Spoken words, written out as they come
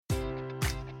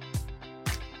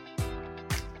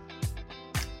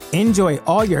Enjoy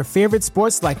all your favorite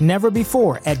sports like never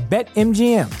before at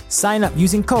BetMGM. Sign up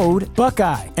using code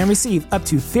Buckeye and receive up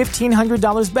to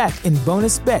 $1,500 back in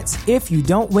bonus bets if you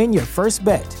don't win your first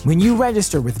bet. When you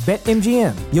register with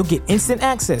BetMGM, you'll get instant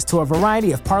access to a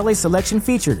variety of parlay selection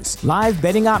features, live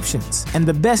betting options, and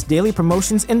the best daily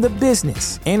promotions in the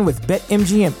business. And with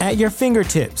BetMGM at your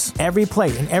fingertips, every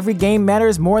play and every game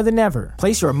matters more than ever.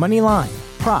 Place your money line,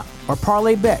 prop, or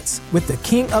parlay bets with the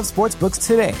king of sportsbooks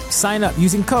today. Sign up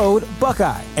using code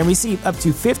Buckeye and receive up to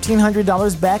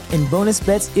 $1,500 back in bonus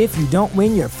bets if you don't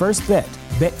win your first bet.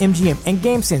 BetMGM and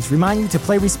GameSense remind you to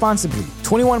play responsibly.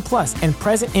 21 plus and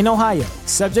present in Ohio,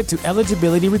 subject to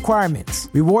eligibility requirements.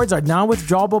 Rewards are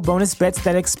non-withdrawable bonus bets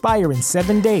that expire in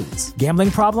 7 days. Gambling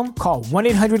problem? Call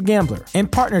 1-800-GAMBLER. In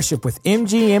partnership with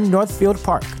MGM Northfield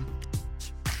Park.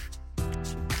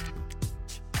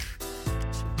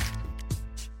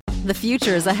 The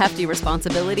future is a hefty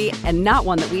responsibility and not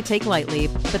one that we take lightly.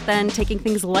 But then taking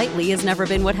things lightly has never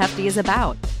been what Hefty is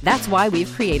about. That's why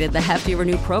we've created the Hefty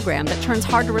Renew program that turns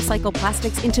hard-to-recycle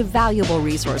plastics into valuable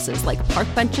resources like park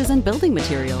benches and building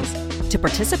materials. To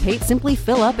participate, simply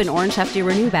fill up an orange Hefty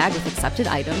Renew bag with accepted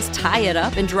items, tie it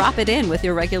up, and drop it in with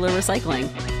your regular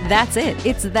recycling. That's it.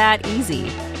 It's that easy.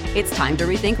 It's time to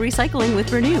rethink recycling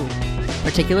with Renew.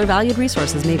 Particular valued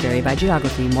resources may vary by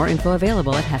geography. More info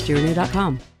available at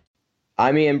heftyrenew.com.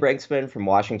 I'm Ian Brinksman from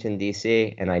Washington,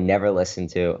 D.C., and I never listen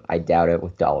to I Doubt It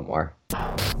with Dollamore.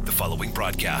 The following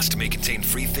broadcast may contain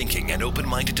free thinking and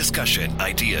open-minded discussion,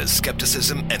 ideas,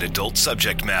 skepticism, and adult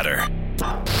subject matter.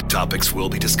 Topics will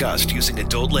be discussed using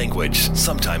adult language,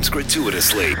 sometimes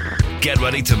gratuitously. Get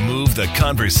ready to move the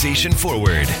conversation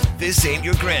forward. This ain't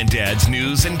your granddad's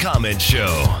news and comment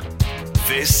show.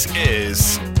 This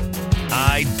is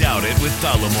I Doubt It with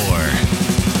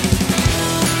Dollamore.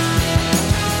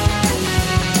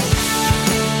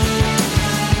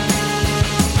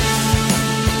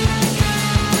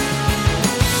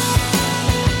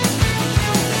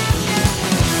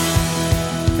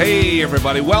 Hey,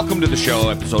 everybody. Welcome to the show,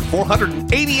 episode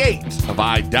 488 of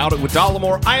I Doubt It with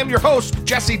Dollamore. I am your host,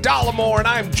 Jesse Dollamore, and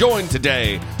I am joined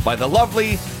today by the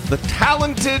lovely, the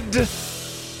talented,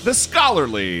 the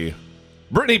scholarly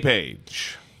Brittany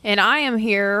Page. And I am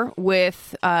here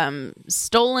with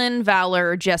stolen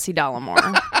valor, Jesse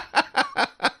Dollamore.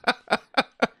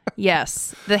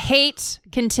 Yes, the hate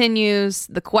continues.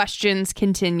 The questions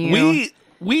continue.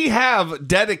 We have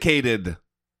dedicated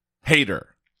hater.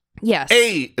 Yes.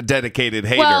 A dedicated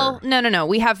hater. Well, no.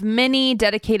 We have many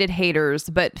dedicated haters,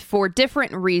 but for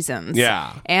different reasons.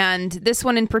 Yeah. And this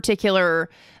one in particular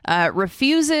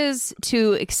refuses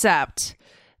to accept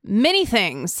many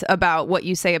things about what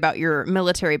you say about your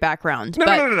military background.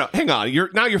 No. Hang on.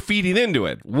 You're feeding into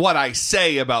it. What I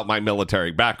say about my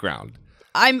military background.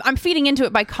 I'm feeding into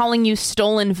it by calling you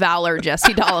stolen valor,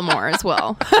 Jesse Dollamore, as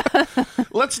well.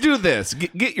 Let's do this.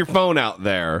 Get your phone out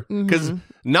there, because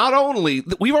not only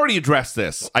we've already addressed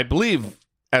this, I believe,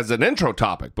 as an intro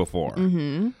topic before,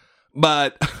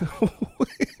 but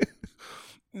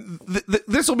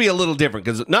this will be a little different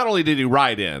because not only did he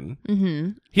write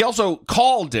in, he also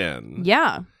called in.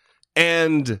 Yeah,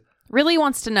 and really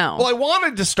wants to know. Well, I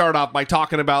wanted to start off by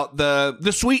talking about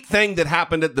the sweet thing that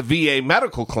happened at the VA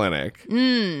medical clinic.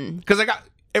 Because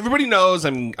everybody knows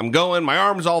I'm going, my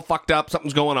arm's all fucked up,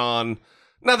 something's going on.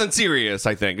 Nothing serious,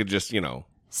 I think. It just,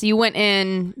 So you went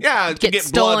in to get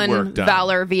stolen blood work done.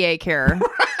 valor VA care.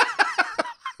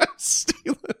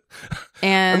 Stealing.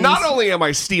 And not only am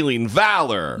I stealing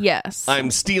valor, yes, I'm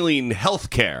stealing health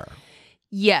care.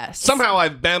 Yes. Somehow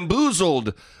I've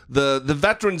bamboozled the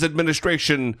Veterans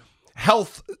Administration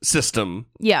health system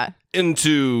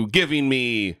into giving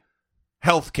me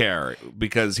health care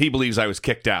because he believes I was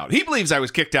kicked out. He believes I was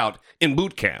kicked out in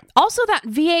boot camp. Also, that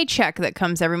VA check that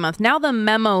comes every month. Now the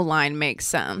memo line makes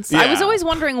sense. Yeah. I was always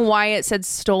wondering why it said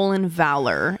stolen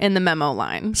valor in the memo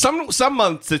line. Some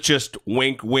months it's just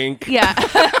wink, wink. Yeah.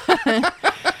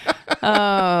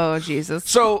 Oh, Jesus.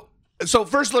 So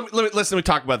first, let me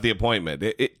talk about the appointment.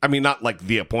 I mean, not like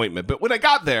the appointment, but when I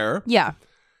got there. Yeah.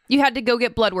 You had to go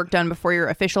get blood work done before your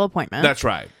official appointment. That's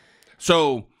right.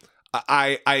 So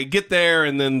I get there,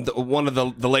 and then one of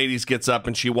the ladies gets up,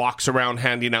 and she walks around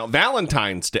handing out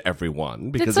Valentines to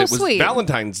everyone because it was sweet.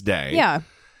 Valentine's Day. Yeah.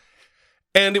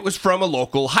 And it was from a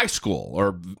local high school,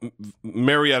 or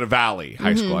Marietta Valley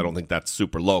High School. I don't think that's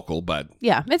super local, but...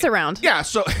 Yeah, it's around. Yeah,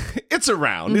 so it's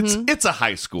around. It's a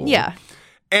high school. Yeah.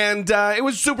 And it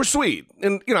was super sweet.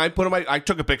 And, I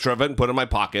took a picture of it and put it in my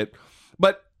pocket.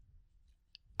 But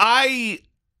I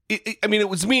mean, it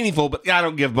was meaningful, but I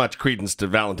don't give much credence to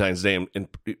Valentine's Day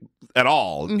at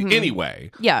all,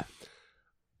 anyway. Yeah.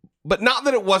 But not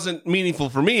that it wasn't meaningful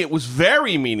for me. It was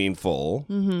very meaningful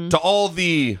to all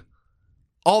the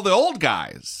old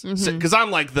guys. Because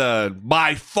I'm like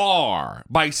by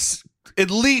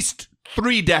at least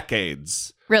 3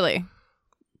 decades. Really?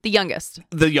 The youngest?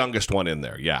 The youngest one in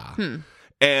there, yeah.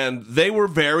 And they were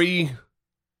very,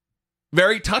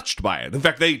 very touched by it. In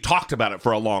fact, they talked about it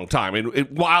for a long time.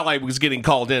 And while I was getting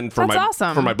called in for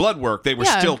my blood work, they were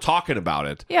still talking about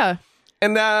it. Yeah.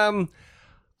 And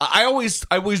I always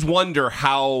wonder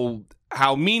how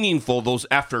meaningful those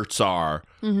efforts are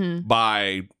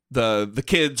by the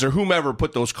kids or whomever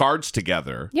put those cards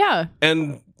together. Yeah.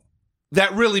 And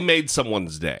that really made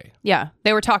someone's day. Yeah.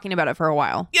 They were talking about it for a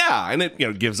while. Yeah, and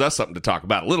it gives us something to talk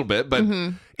about a little bit, but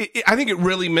I think it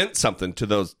really meant something to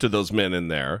those men in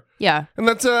there. Yeah. And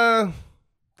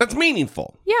that's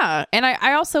meaningful. Yeah. And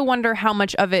I also wonder how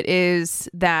much of it is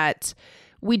that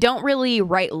we don't really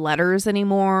write letters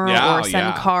anymore or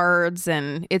send cards,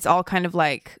 and it's all kind of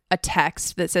like a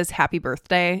text that says happy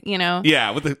birthday, you know?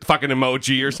 Yeah, with a fucking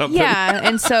emoji or something. Yeah,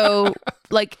 and so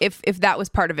like if that was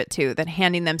part of it too, that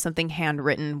handing them something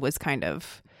handwritten was kind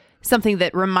of something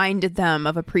that reminded them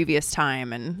of a previous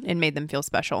time and made them feel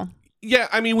special. Yeah,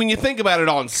 I mean, when you think about it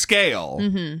on scale,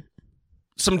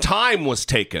 some time was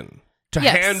taken to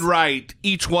handwrite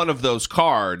each one of those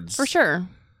cards. For sure.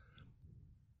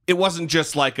 It wasn't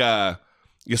just like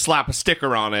you slap a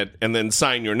sticker on it and then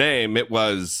sign your name. It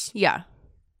was... Yeah.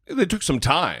 It took some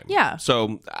time. Yeah.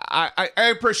 So I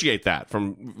appreciate that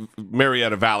from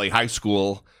Marietta Valley High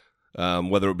School,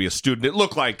 whether it be a student. It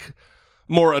looked like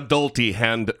more adulty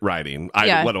handwriting.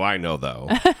 What do I know, though?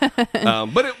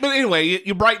 But anyway,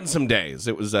 you brighten some days.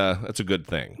 It's a good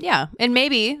thing. Yeah. And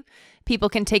maybe people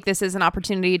can take this as an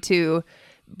opportunity to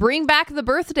bring back the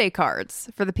birthday cards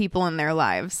for the people in their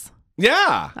lives.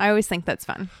 Yeah, I always think that's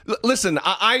fun. Listen,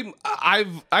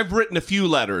 I've written a few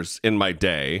letters in my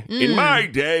day. In my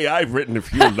day, I've written a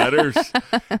few letters,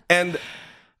 and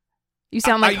you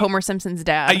sound like Homer Simpson's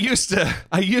dad.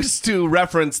 I used to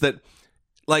reference that,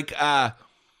 like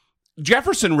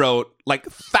Jefferson wrote like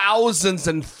thousands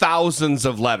and thousands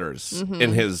of letters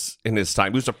in his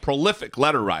time. He was a prolific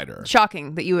letter writer.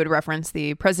 Shocking that you would reference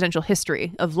the presidential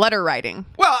history of letter writing.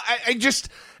 Well,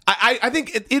 I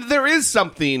think there is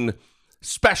something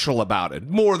special about it,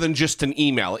 more than just an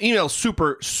email. Email's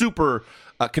super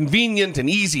convenient and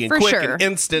easy and quick and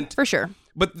instant. For sure.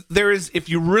 But there is, if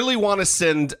you really want to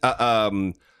send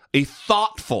a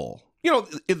thoughtful,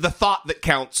 the thought that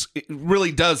counts, it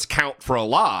really does count for a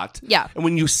lot. Yeah. And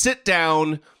when you sit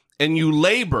down and you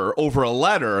labor over a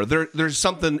letter, there's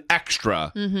something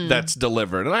extra that's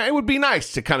delivered. And it would be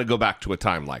nice to kind of go back to a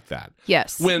time like that.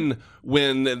 Yes. When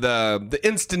the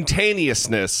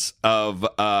instantaneousness of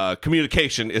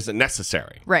communication isn't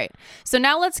necessary. Right. So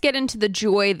now let's get into the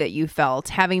joy that you felt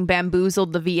having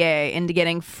bamboozled the VA into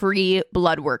getting free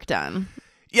blood work done.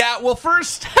 Yeah, well,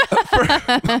 first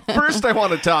I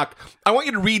want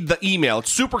you to read the email.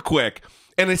 It's super quick.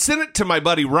 And I sent it to my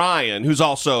buddy Ryan, who's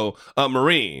also a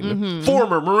Marine,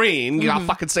 former Marine. I'll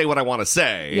fucking say what I want to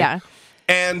say. Yeah.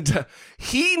 And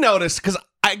he noticed, because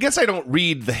I guess I don't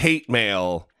read the hate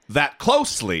mail that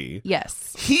closely.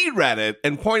 Yes. He read it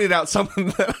and pointed out something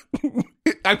that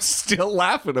I'm still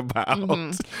laughing about.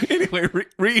 Anyway,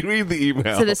 read the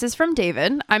email. So this is from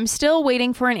David. I'm still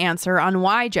waiting for an answer on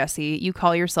why, Jesse, you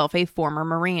call yourself a former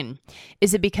Marine.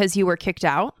 Is it because you were kicked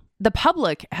out? The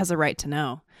public has a right to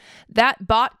know. That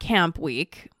bot camp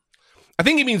week. I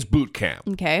think he means boot camp.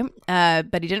 Okay.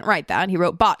 But he didn't write that. He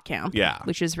wrote bot camp. Yeah.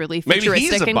 Which is really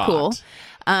futuristic and cool.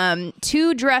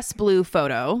 2 dress blue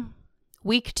photo.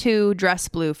 Week 2 dress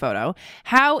blue photo.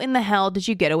 How in the hell did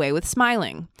you get away with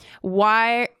smiling?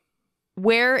 Why?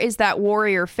 Where is that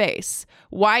warrior face?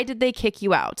 Why did they kick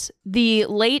you out? The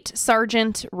late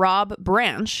Sergeant Rob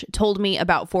Branch told me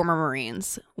about former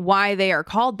Marines, why they are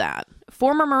called that.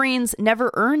 Former Marines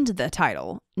never earned the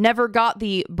title, never got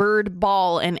the bird,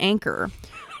 ball, and anchor,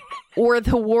 or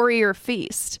the warrior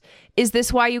feast. Is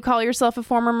this why you call yourself a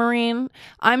former Marine?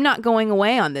 I'm not going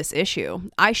away on this issue.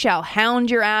 I shall hound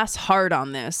your ass hard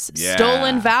on this. Yeah.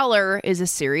 Stolen valor is a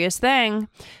serious thing.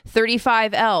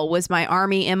 35L was my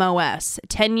Army MOS.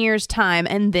 10 years time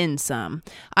and then some.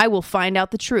 I will find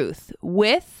out the truth,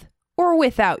 with or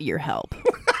without your help.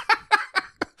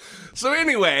 So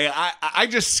anyway, I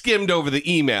just skimmed over the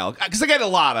email because I get a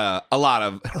lot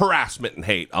of harassment and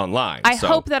hate online. I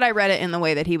hope that I read it in the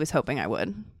way that he was hoping I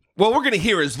would. Well, we're going to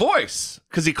hear his voice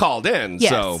because he called in. Yes.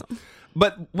 So,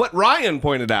 but what Ryan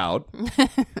pointed out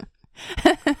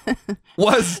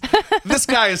was this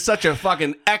guy is such a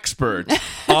fucking expert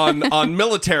on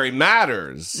military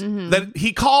matters that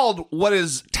he called what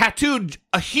is tattooed,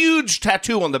 a huge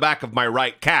tattoo on the back of my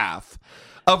right calf,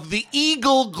 of the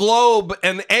eagle, globe,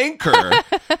 and anchor.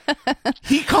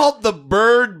 He called the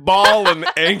bird, ball, and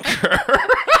anchor.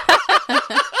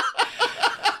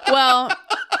 Well,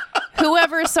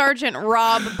 whoever Sergeant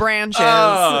Rob Branch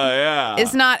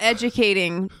is not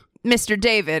educating Mr.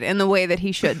 David in the way that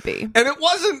he should be. And it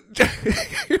wasn't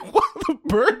the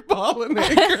bird, ball, and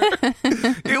anchor.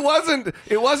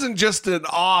 It wasn't just an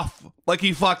off, like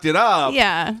he fucked it up.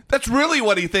 Yeah. That's really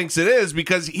what he thinks it is,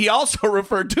 because he also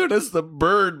referred to it as the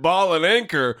bird, ball, and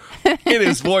anchor in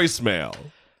his voicemail.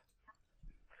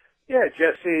 Yeah,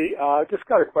 Jesse, just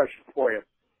got a question for you.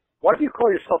 Why do you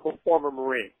call yourself a former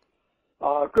Marine?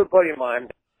 A good buddy of mine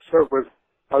served with,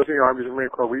 I was in the Army, the Marine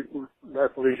Corps, we met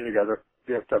at the Legion together,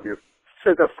 VFW,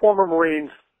 said that former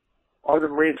Marines are the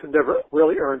Marines who never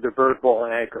really earned the bird, ball,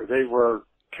 and anchor. They were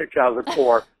kicked out of the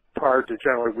Corps prior to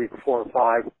generally week 4 or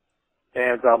 5.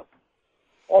 And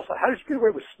also, how did you get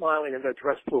away with smiling in that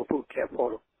dress blue boot camp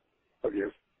photo of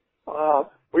you?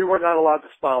 We were not allowed to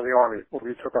smile in the Army when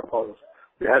we took our photos.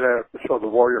 We had to show the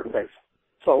warrior face.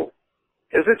 So,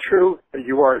 is it true that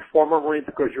you are a former Marine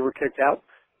because you were kicked out?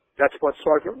 That's what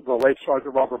the late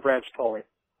Sergeant Robert Branch told me.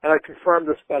 And I confirmed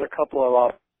this at a couple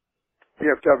of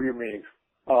VFW meetings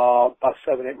about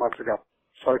 7-8 months ago.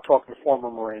 Started talking to former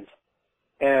Marines.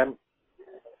 And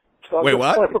so wait,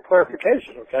 what? For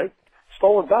clarification, okay?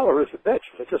 Stolen valor is a bitch.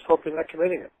 I just hope you're not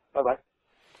committing it. Bye-bye.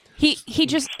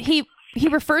 He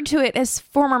referred to it as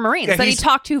former Marines. Yeah, that he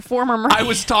talked to former Marines. I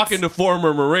was talking to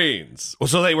former Marines. Well,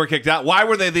 so they were kicked out. Why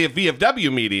were they the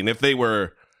VFW meeting if they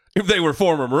were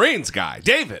former Marines, guy?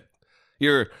 David,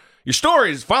 your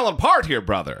story is falling apart here,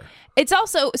 brother. It's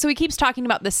also, so he keeps talking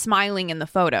about the smiling in the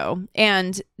photo.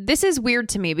 And this is weird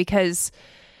to me because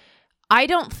I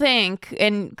don't think,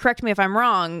 and correct me if I'm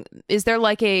wrong, is there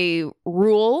like a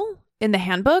rule in the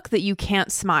handbook that you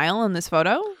can't smile in this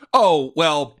photo? Oh,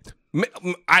 well,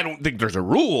 I don't think there's a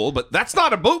rule, but that's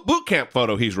not a boot camp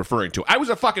photo he's referring to. I was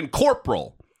a fucking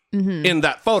corporal in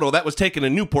that photo. That was taken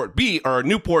in Newport,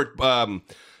 Rhode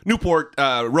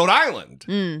Island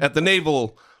at the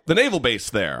naval base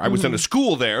there. I was in a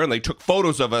school there, and they took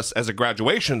photos of us as a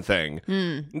graduation thing.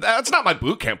 That's not my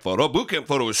boot camp photo. Boot camp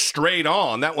photo is straight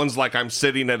on. That one's like I'm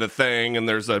sitting at a thing, and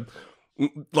there's a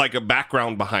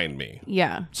background behind me.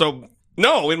 Yeah. So,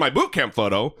 no, in my boot camp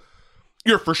photo,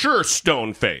 you're for sure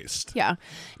stone-faced. Yeah.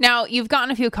 Now, you've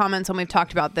gotten a few comments when we've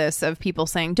talked about this of people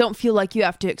saying, don't feel like you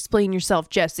have to explain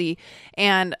yourself, Jesse.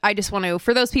 And I just want to,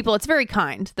 for those people, it's very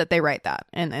kind that they write that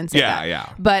and say that.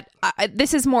 Yeah. But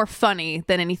this is more funny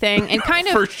than anything. And kind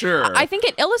of, for sure. I think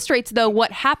it illustrates, though,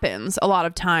 what happens a lot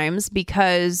of times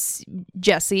because,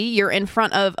 Jesse, you're in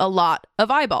front of a lot of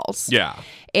eyeballs. Yeah.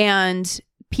 And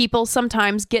people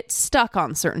sometimes get stuck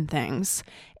on certain things.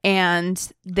 And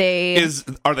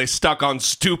are they stuck on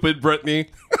stupid, Brittany?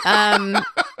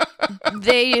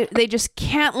 They just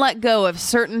can't let go of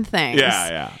certain things.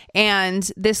 Yeah.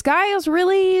 And this guy is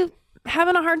really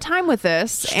having a hard time with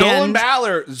this. Stolen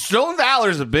valor's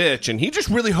a bitch, and he just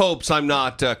really hopes I'm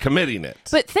not committing it.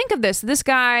 But think of this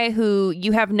guy who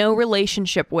you have no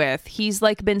relationship with. He's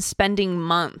like been spending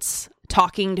months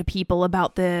talking to people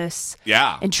about this.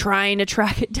 Yeah. And trying to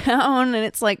track it down. And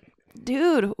it's like,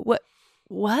 dude, what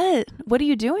are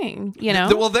you doing? You know?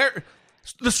 Well,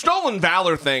 the stolen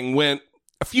valor thing went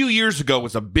a few years ago,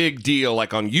 was a big deal,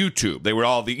 like on YouTube. They were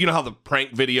all you know how the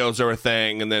prank videos are a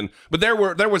thing, but there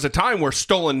was a time where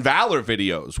stolen valor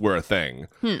videos were a thing,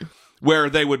 where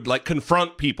they would like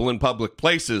confront people in public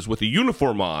places with a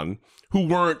uniform on who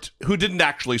didn't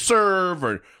actually serve,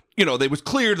 or it was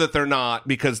clear that they're not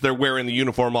because they're wearing the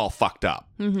uniform all fucked up.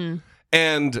 Mm-hmm.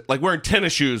 And like wearing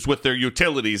tennis shoes with their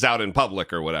utilities out in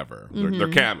public or whatever, their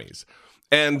camis.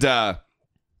 And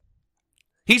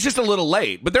he's just a little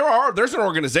late. But there's an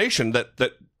organization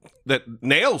that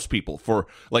nails people for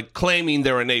like claiming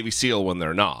they're a Navy SEAL when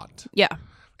they're not. Yeah.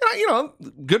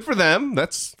 Good for them.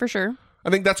 That's for sure. I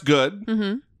think that's good.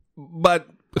 Mm-hmm. But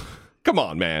come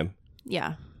on, man.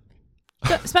 Yeah.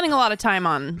 Spending a lot of time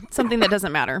on something that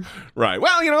doesn't matter. Right.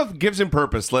 Well, if it gives him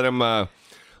purpose, let him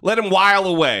while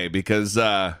away, because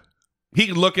he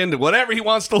can look into whatever he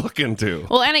wants to look into.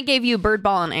 Well, and it gave you bird,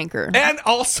 ball, and anchor. And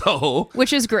also...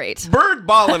 which is great. Bird,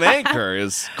 ball, and anchor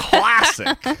is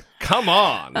classic. Come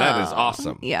on. That is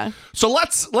awesome. Yeah. So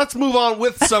let's move on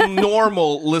with some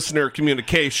normal listener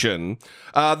communication.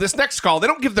 This next call, they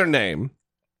don't give their name.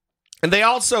 And they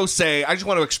also say, I just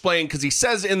want to explain, because he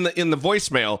says in the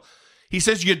voicemail, he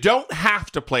says, you don't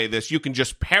have to play this. You can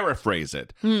just paraphrase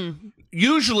it.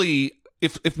 Usually...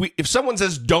 if someone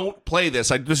says don't play this,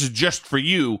 this is just for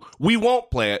you, we won't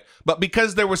play it. But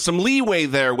because there was some leeway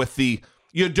there with the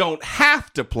you don't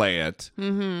have to play it,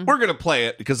 we're going to play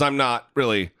it because I'm not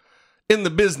really in the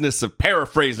business of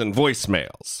paraphrasing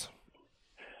voicemails.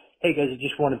 Hey guys, I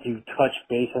just wanted to touch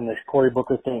base on this Cory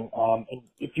Booker thing. And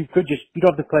if you could you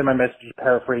don't have to play my message, just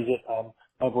paraphrase it.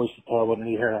 My voice is terrible, and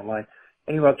you hear it online.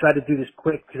 Anyway, I'll try to do this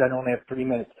quick because I only have 3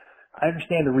 minutes. I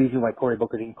understand the reason why Cory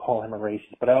Booker didn't call him a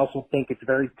racist, but I also think it's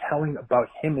very telling about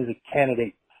him as a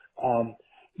candidate.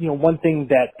 One thing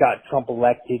that got Trump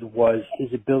elected was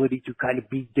his ability to kind of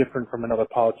be different from another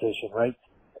politician, right?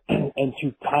 And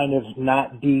to kind of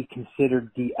not be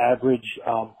considered the average,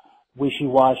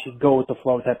 wishy-washy, go with the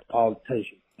flow type of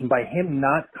politician. And by him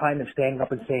not kind of standing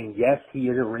up and saying, yes, he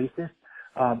is a racist,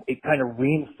 it kind of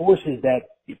reinforces that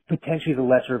potentially the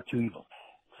lesser of two evils.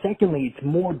 Secondly, it's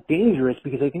more dangerous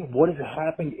because I think what has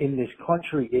happened in this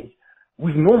country is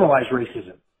we've normalized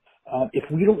racism. If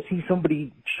we don't see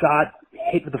somebody shot,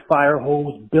 hit with a fire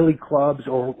hose, billy clubs,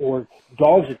 or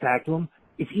dogs attack them,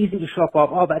 it's easy to shrug off,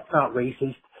 oh, that's not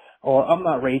racist, or I'm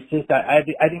not racist. I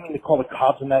didn't mean to call the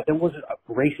cops on that. There wasn't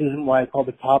racism why I called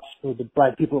the cops for the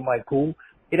black people at my pool.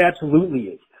 It absolutely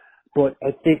is. But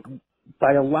I think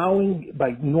by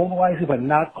normalizing, by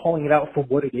not calling it out for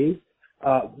what it is,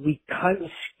 we kind of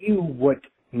skew what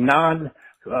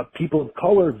people of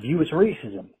color view as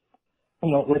racism.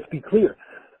 Let's be clear.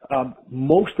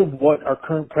 Most of what our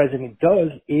current president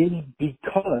does is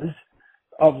because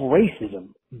of racism,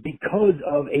 because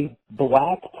of a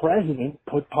black president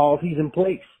put policies in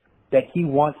place that he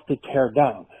wants to tear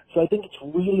down. So I think it's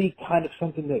really kind of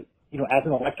something that, as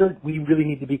an electorate, we really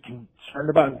need to be concerned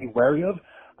about and be wary of.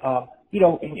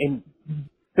 And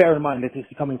bear in mind that this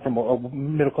is coming from a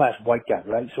middle-class white guy,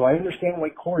 right? So I understand why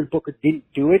Cory Booker didn't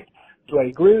do it. Do I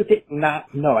agree with it?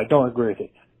 No, I don't agree with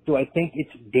it. Do I think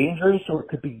it's dangerous or it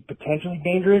could be potentially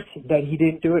dangerous that he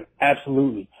didn't do it?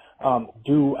 Absolutely.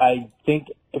 Do I think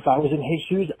if I was in his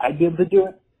shoes, I'd be able to do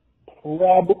it?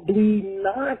 Probably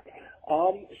not,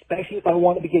 especially if I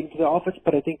wanted to get into the office.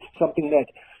 But I think it's something that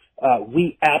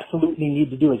we absolutely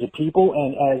need to do as a people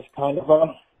and as kind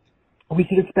of we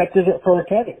should expect it for our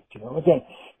candidates. Again,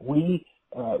 we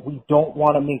don't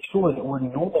want to make sure that we're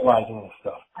normalizing this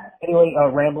stuff. Anyway,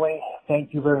 rambling.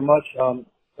 Thank you very much.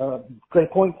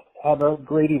 Great point. Have a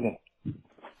great evening.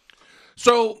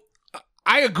 So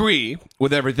I agree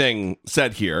with everything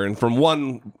said here. And from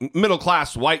one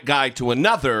middle-class white guy to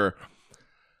another,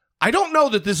 I don't know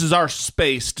that this is our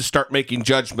space to start making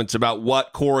judgments about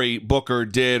what Cory Booker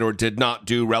did or did not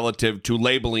do relative to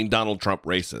labeling Donald Trump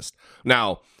racist.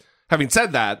 Now, having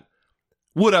said that,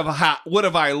 would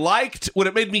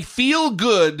it made me feel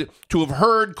good to have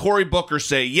heard Cory Booker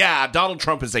say, yeah, Donald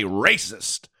Trump is a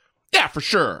racist? Yeah, for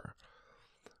sure.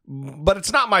 But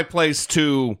it's not my place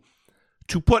to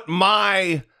put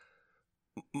my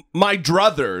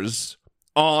druthers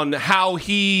on how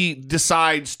he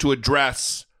decides to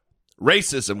address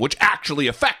racism, which actually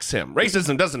affects him.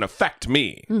 Racism doesn't affect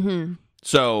me. Mm-hmm.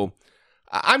 So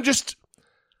I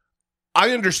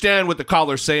understand what the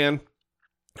caller's saying.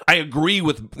 I agree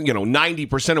with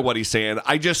 90% of what he's saying.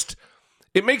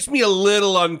 It makes me a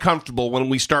little uncomfortable when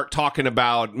we start talking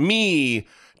about me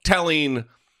telling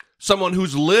someone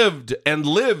who's lived and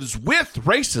lives with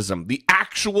racism the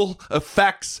actual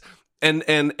effects and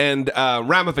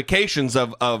ramifications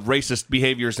of racist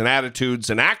behaviors and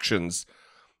attitudes and actions,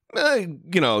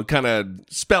 kind of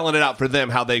spelling it out for them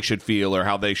how they should feel or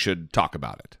how they should talk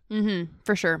about it. Mm-hmm,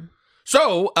 for sure.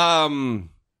 So,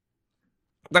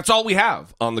 that's all we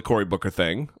have on the Cory Booker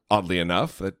thing, oddly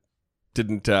enough. It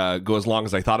didn't go as long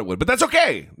as I thought it would, but that's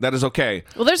okay. That is okay.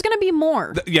 Well, there's going to be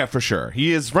more. Yeah, for sure.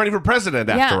 He is running for president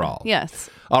after all. Yes.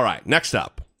 All right, next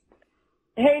up.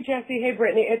 Hey, Jesse. Hey,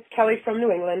 Brittany. It's Kelly from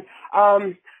New England.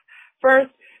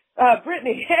 First,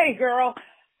 Brittany, hey, girl.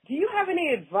 Do you have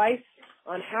any advice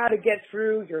on how to get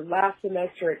through your last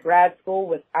semester at grad school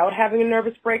without having a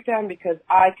nervous breakdown? Because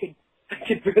I could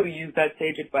really use that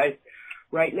sage advice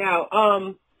right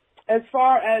now. As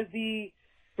far as the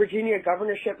Virginia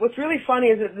governorship, what's really funny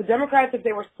is that the Democrats, if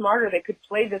they were smarter, they could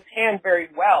play this hand very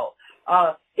well.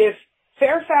 If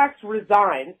Fairfax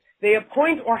resigns, they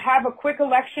appoint or have a quick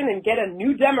election and get a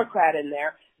new Democrat in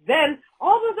there, then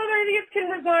all those other idiots can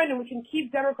resign and we can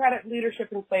keep Democratic leadership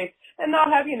in place and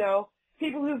not have,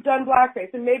 people who've done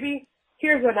blackface. And maybe,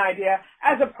 here's an idea,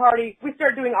 as a party, we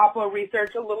start doing Oppo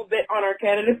research a little bit on our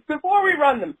candidates before we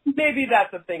run them. Maybe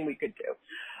that's a thing we could do.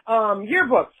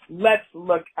 Yearbooks, let's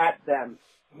look at them.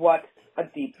 What a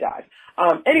deep dive.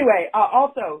 Anyway,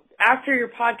 also, after your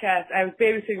podcast, I was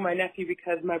babysitting my nephew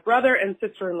because my brother and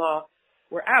sister-in-law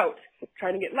were out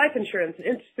trying to get life insurance. And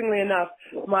interestingly enough,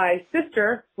 my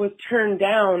sister was turned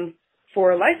down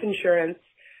for life insurance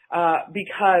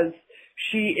because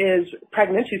she is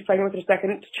pregnant. She's pregnant with her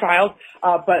second child,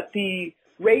 but the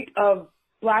rate of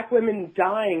Black women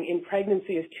dying in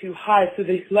pregnancy is too high. So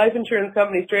the life insurance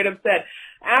company straight up said,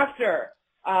 after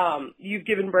you've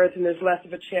given birth and there's less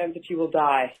of a chance that you will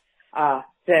die,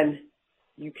 then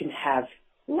you can have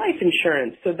life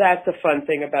insurance. So that's a fun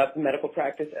thing about the medical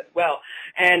practice as well.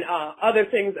 And other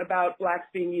things about Blacks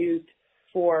being used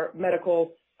for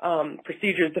medical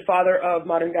procedures. The father of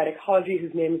modern gynecology,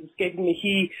 whose name is escaping me,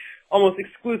 he almost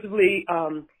exclusively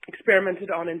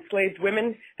experimented on enslaved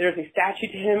women. There's a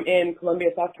statue to him in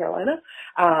Columbia, South Carolina.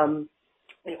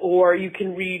 Or you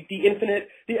can read The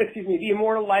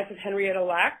Immortal Life of Henrietta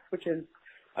Lacks, which is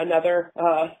another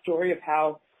story of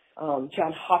how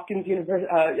John Hopkins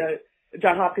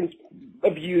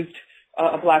abused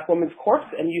a Black woman's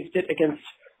corpse and used it against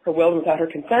her will and without her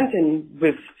consent, and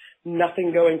with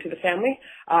nothing going to the family.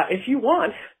 If you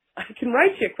want, I can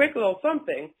write you a quick little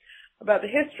something about the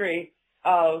history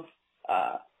of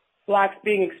Blacks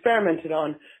being experimented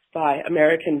on by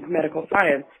American medical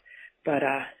science. But,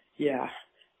 yeah,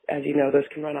 as you know, those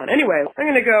can run on. Anyway, I'm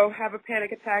going to go have a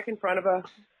panic attack in front of a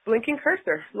blinking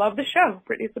cursor. Love the show.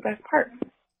 Brittany's the best part.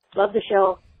 Love the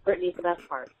show. Brittany's the best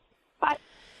part. Bye.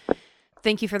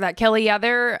 Thank you for that, Kelly. Yeah,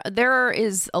 there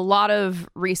is a lot of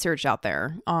research out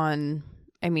there on,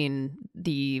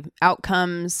 the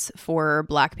outcomes for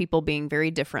Black people being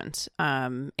very different.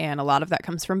 And a lot of that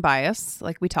comes from bias,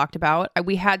 like we talked about.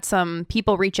 We had some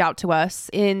people reach out to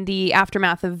us in the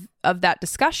aftermath of that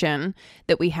discussion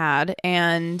that we had.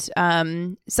 And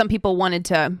some people wanted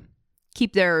to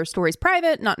keep their stories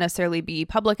private, not necessarily be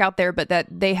public out there, but that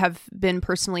they have been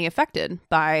personally affected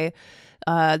by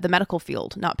the medical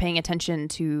field, not paying attention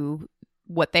to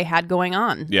what they had going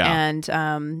on. Yeah. And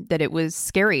that it was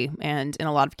scary and in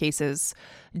a lot of cases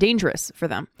dangerous for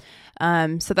them.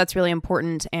 So that's really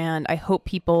important. And I hope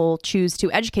people choose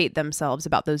to educate themselves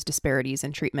about those disparities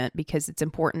in treatment, because it's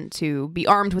important to be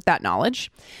armed with that knowledge.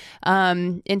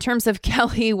 In terms of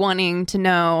Kelly wanting to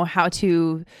know how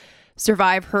to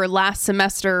survive her last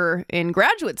semester in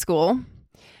graduate school,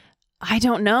 I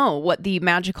don't know what the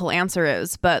magical answer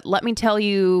is, but let me tell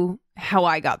you how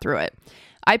I got through it.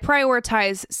 I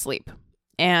prioritize sleep,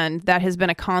 and that has been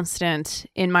a constant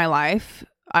in my life.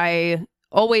 I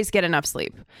always get enough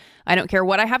sleep. I don't care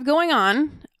what I have going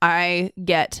on. I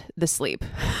get the sleep.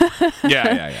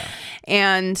 Yeah.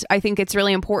 And I think it's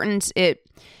really important.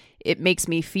 It makes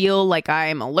me feel like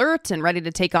I'm alert and ready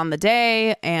to take on the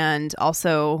day, and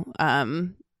also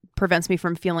prevents me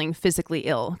from feeling physically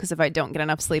ill, because if I don't get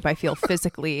enough sleep, I feel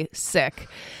physically sick.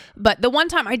 But the one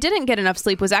time I didn't get enough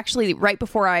sleep was actually right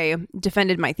before I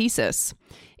defended my thesis.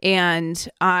 And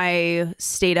I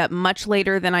stayed up much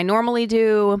later than I normally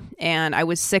do. And I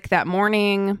was sick that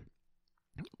morning,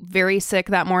 very sick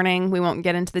that morning. We won't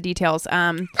get into the details.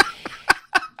 But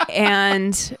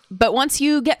once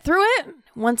you get through it,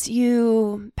 once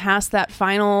you pass that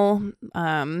final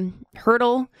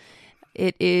hurdle,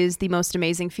 it is the most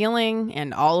amazing feeling,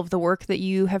 and all of the work that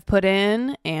you have put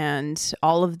in and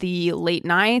all of the late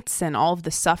nights and all of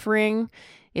the suffering,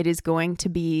 it is going to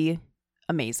be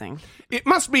amazing. It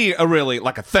must be a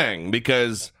thing,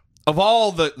 because of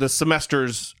all the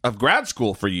semesters of grad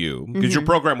school for you, because your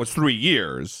program was 3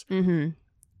 years,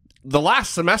 the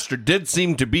last semester did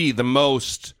seem to be the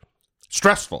most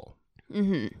stressful.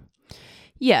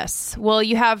 Yes. Well,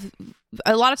 you have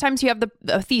a lot of times you have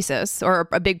a thesis or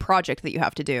a big project that you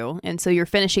have to do. And so you're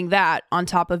finishing that on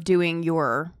top of doing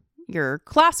your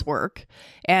classwork.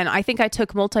 And I think I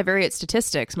took multivariate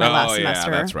statistics my last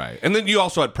semester. Yeah, that's right. And then you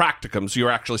also had practicums. So you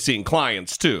were actually seeing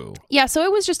clients too. Yeah. So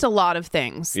it was just a lot of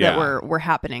things that were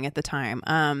happening at the time.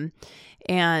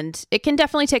 And it can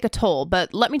definitely take a toll.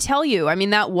 But let me tell you,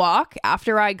 that walk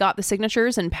after I got the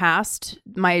signatures and passed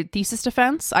my thesis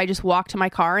defense, I just walked to my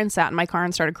car and sat in my car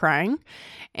and started crying.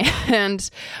 And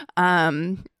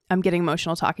I'm getting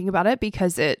emotional talking about it,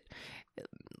 because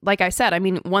like I said,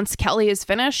 once Kelly is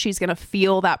finished, she's going to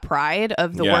feel that pride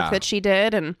of the work that she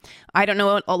did. And I don't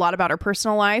know a lot about her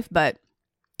personal life, but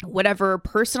whatever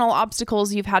personal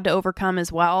obstacles you've had to overcome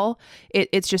as well,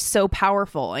 it's just so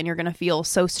powerful, and you're going to feel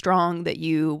so strong that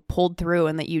you pulled through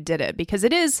and that you did it, because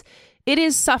it is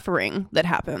suffering that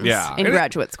happens in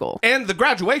graduate school. And the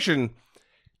graduation,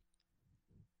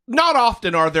 not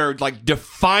often are there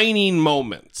defining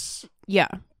moments. Yeah.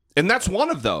 And that's one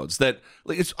of those that,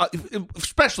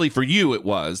 especially for you, it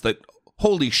was that,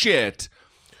 holy shit,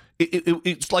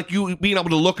 it's like you being able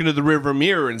to look into the rearview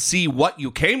mirror and see what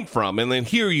you came from. And then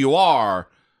here you are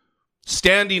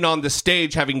standing on the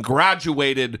stage having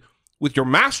graduated with your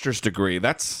master's degree.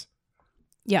 That's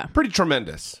pretty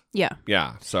tremendous.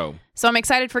 Yeah. So I'm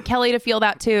excited for Kelly to feel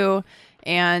that too,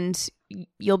 and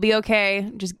you'll be okay.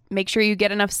 Just make sure you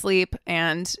get enough sleep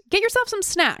and get yourself some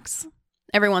snacks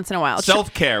every once in a while.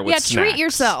 Self-care with snacks. Treat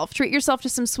yourself. Treat yourself to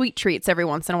some sweet treats every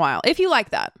once in a while, if you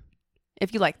like that.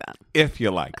 If you like that.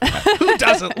 Who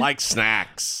doesn't like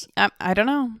snacks? I don't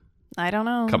know.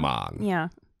 Come on. Yeah.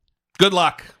 Good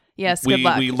luck. Yes, good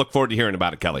luck. We look forward to hearing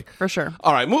about it, Kelly. For sure.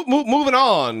 All right, moving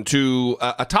on to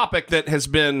a topic that has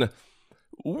been...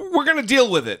 We're going to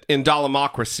deal with it in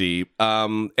Dollamocracy.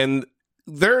 And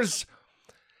there's...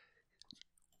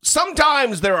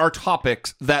 Sometimes there are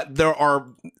topics that there are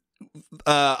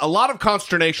a lot of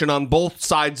consternation on both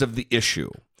sides of the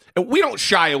issue. And we don't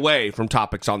shy away from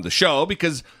topics on the show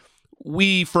because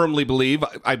we firmly believe,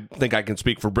 I think I can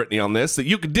speak for Brittany on this, that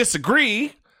you could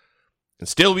disagree and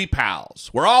still be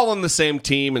pals. We're all on the same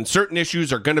team, and certain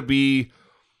issues are going to be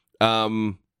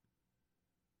rowdy,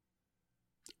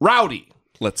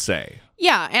 let's say.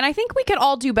 Yeah, and I think we could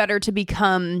all do better to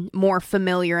become more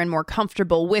familiar and more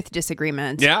comfortable with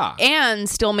disagreement. Yeah. And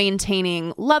still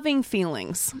maintaining loving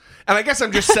feelings. And I guess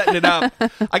I'm just setting it up. And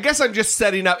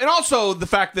also the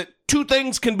fact that two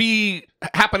things can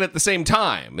happen at the same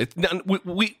time.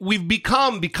 We've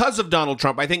become, because of Donald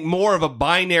Trump, I think, more of a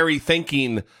binary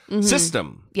thinking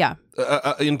system. Yeah.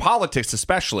 In politics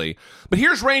especially. But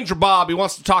here's Ranger Bob. He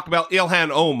wants to talk about Ilhan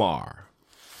Omar.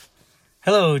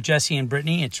 Hello, Jesse and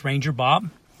Brittany. It's Ranger Bob.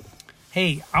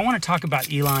 Hey, I want to talk about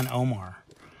Ilhan Omar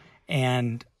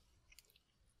and,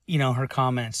 her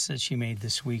comments that she made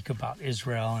this week about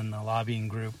Israel and the lobbying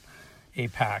group,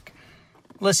 AIPAC.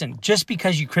 Listen, just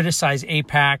because you criticize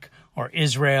AIPAC or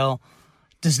Israel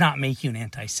does not make you an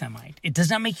anti-Semite. It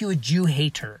does not make you a Jew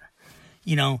hater.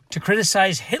 To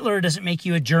criticize Hitler doesn't make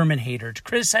you a German hater. To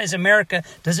criticize America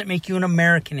doesn't make you an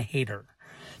American hater.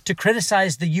 To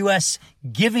criticize the U.S.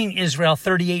 giving Israel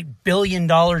 $38 billion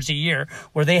a year,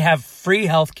 where they have free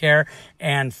health care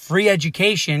and free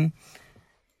education,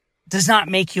 does not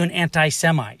make you an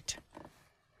anti-Semite.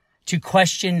 To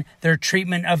question their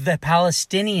treatment of the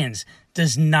Palestinians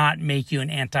does not make you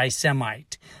an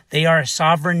anti-Semite. They are a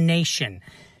sovereign nation.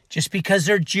 Just because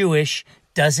they're Jewish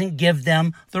doesn't give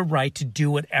them the right to do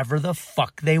whatever the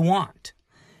fuck they want.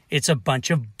 It's a bunch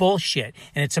of bullshit,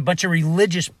 and it's a bunch of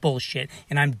religious bullshit,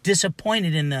 and I'm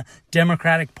disappointed in the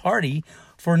Democratic Party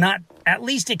for not at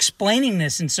least explaining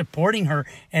this and supporting her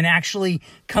and actually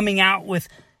coming out with,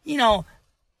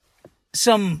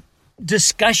 some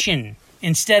discussion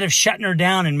instead of shutting her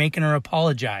down and making her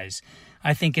apologize.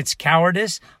 I think it's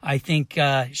cowardice. I think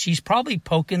she's probably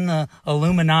poking the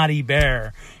Illuminati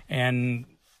bear, and,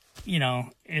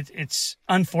 it's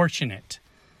unfortunate.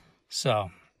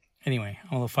 So... Anyway, I'm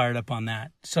a little fired up on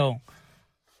that. So,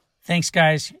 thanks,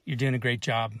 guys. You're doing a great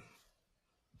job.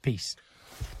 Peace.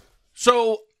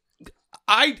 So,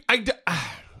 I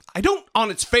don't, on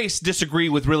its face, disagree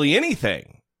with really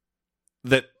anything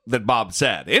that Bob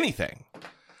said. Anything.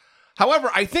 However,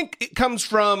 I think it comes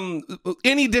from,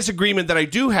 any disagreement that I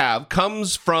do have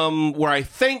comes from where I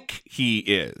think he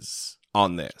is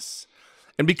on this.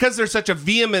 And because there's such a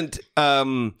vehement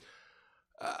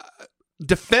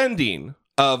defending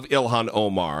of Ilhan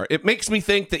Omar, it makes me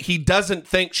think that he doesn't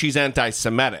think she's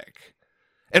anti-Semitic.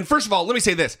 And first of all, let me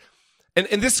say this, and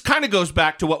this kind of goes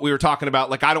back to what we were talking about,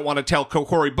 like I don't want to tell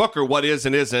Cory Booker what is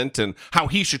and isn't, and how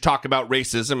he should talk about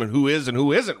racism and who isn't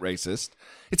racist.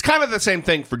 It's kind of the same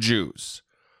thing for Jews.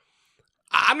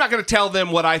 I'm not going to tell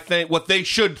them what I think, what they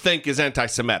should think is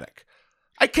anti-Semitic.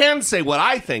 I can say what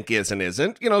I think is and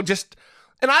isn't,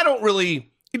 and I don't really...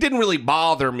 It didn't really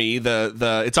bother me,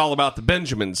 the it's all about the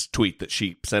Benjamins tweet that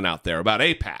she sent out there about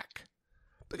AIPAC.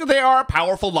 Because they are a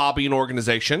powerful lobbying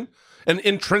organization, and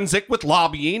intrinsic with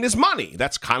lobbying is money.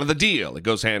 That's kind of the deal. It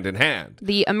goes hand in hand.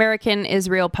 The American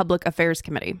Israel Public Affairs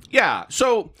Committee. Yeah,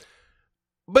 so,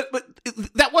 but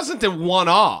that wasn't a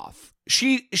one-off.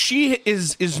 She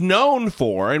is known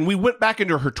for, and we went back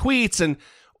into her tweets, and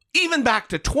even back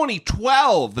to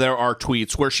 2012, there are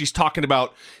tweets where she's talking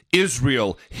about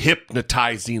Israel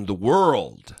hypnotizing the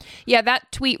world. Yeah,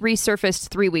 that tweet resurfaced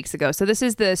 3 weeks ago. So this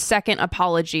is the second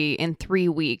apology in 3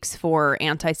 weeks for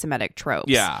anti-Semitic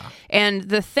tropes. Yeah. And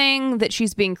the thing that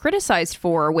she's being criticized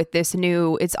for with this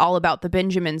new "it's all about the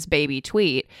Benjamins baby"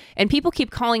 tweet, and people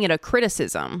keep calling it a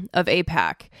criticism of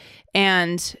AIPAC.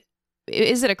 And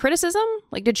is it a criticism?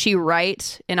 Like, did she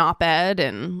write an op-ed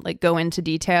and go into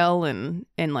detail and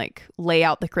lay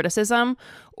out the criticism?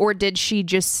 Or did she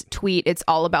just tweet "it's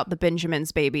all about the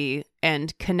Benjamins baby"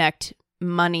 and connect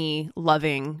money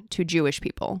loving to Jewish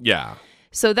people? Yeah.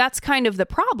 So that's kind of the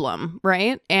problem,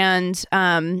 right? And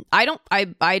I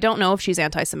don't know if she's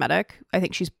anti-Semitic. I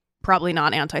think she's probably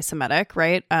not anti-Semitic,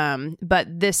 right?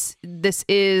 But this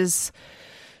is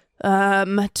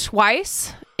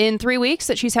twice in 3 weeks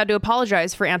that she's had to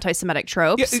apologize for anti-Semitic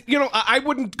tropes. Yeah, you know, I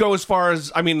wouldn't go as far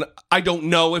as, I mean, I don't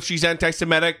know if she's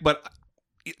anti-Semitic, but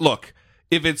look,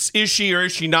 if it's is she or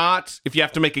is she not, if you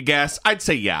have to make a guess, I'd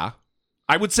say yeah.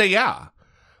 I would say yeah.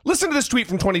 Listen to this tweet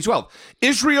from 2012.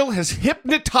 Israel has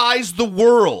hypnotized the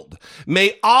world.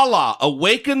 May Allah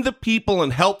awaken the people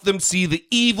and help them see the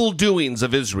evil doings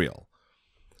of Israel.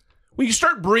 When you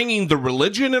start bringing the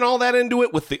religion and all that into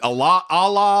it with the Allah,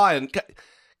 and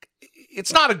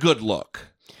it's not a good look.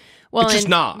 Well, it's just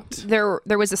not. There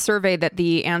was a survey that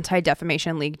the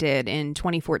Anti-Defamation League did in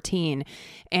 2014,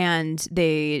 and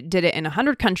they did it in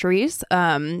 100 countries.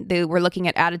 They were looking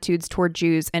at attitudes toward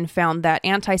Jews and found that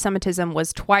anti-Semitism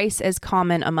was twice as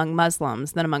common among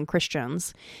Muslims than among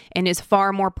Christians, and is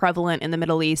far more prevalent in the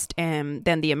Middle East than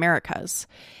the Americas.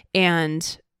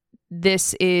 And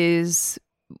this is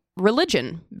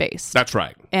religion-based. That's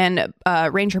right. And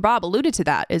Ranger Bob alluded to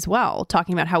that as well,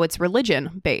 talking about how it's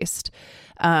religion-based.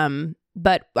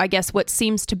 But I guess what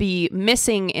seems to be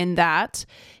missing in that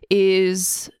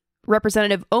is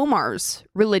Representative Omar's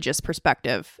religious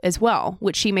perspective as well,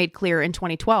 which she made clear in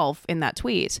 2012 in that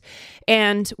tweet.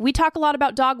 And we talk a lot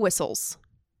about dog whistles,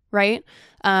 right?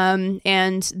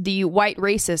 And the white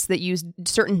racists that use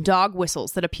certain dog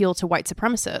whistles that appeal to white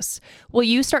supremacists. Will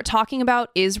you start talking about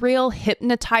Israel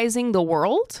hypnotizing the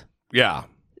world? Yeah.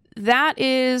 That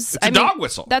is... It's a dog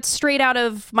whistle. That's straight out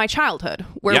of my childhood,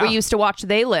 where we used to watch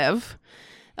They Live,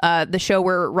 the show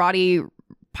where Roddy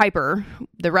Piper,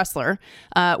 the wrestler,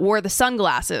 wore the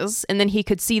sunglasses, and then he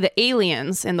could see the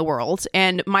aliens in the world.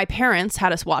 And my parents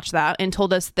had us watch that and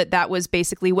told us that that was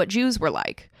basically what Jews were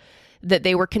like, that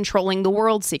they were controlling the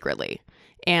world secretly.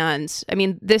 And I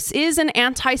mean, this is an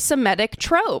anti-Semitic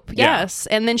trope. Yes.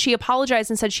 And then she apologized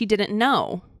and said she didn't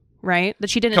know, right? That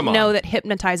she didn't know that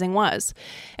hypnotizing was.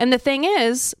 And the thing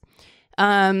is,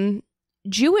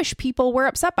 Jewish people were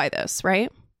upset by this,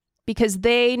 right? Because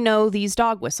they know these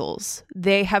dog whistles.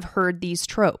 They have heard these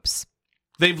tropes.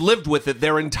 They've lived with it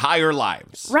their entire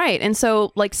lives. Right. And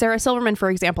so, like Sarah Silverman, for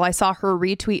example, I saw her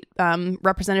retweet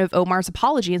Representative Omar's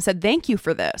apology and said, thank you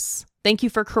for this. Thank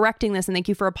you for correcting this, and thank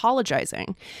you for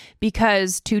apologizing.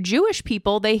 Because to Jewish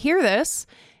people, they hear this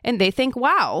and they think,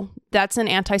 wow, that's an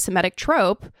anti-Semitic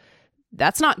trope.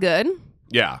 That's not good.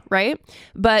 Yeah. Right?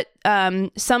 But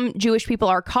some Jewish people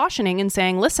are cautioning and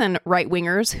saying, listen,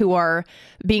 right-wingers who are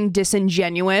being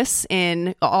disingenuous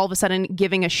in all of a sudden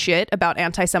giving a shit about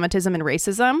anti-Semitism and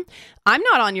racism, I'm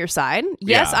not on your side.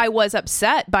 Yes, I was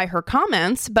upset by her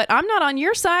comments, but I'm not on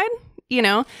your side. You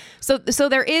know, so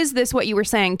there is this, what you were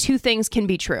saying, two things can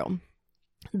be true.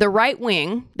 The right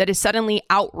wing that is suddenly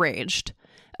outraged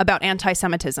about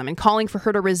anti-Semitism and calling for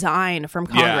her to resign from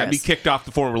Congress. Yeah, and be kicked off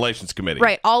the Foreign Relations Committee.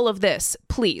 Right. All of this.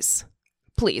 Please.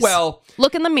 Well,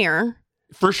 look in the mirror.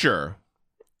 For sure.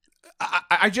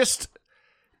 I just,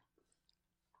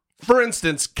 for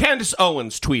instance, Candace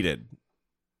Owens tweeted,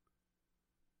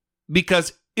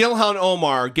 because Ilhan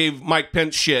Omar gave Mike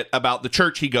Pence shit about the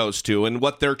church he goes to and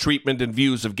what their treatment and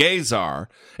views of gays are.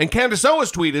 And Candace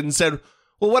Owens tweeted and said,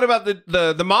 well, what about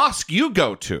the mosque you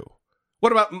go to?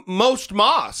 What about most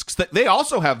mosques? They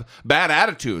also have bad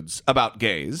attitudes about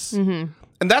gays. Mm-hmm.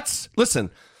 And that's, listen,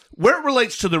 where it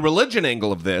relates to the religion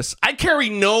angle of this, I carry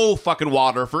no fucking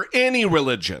water for any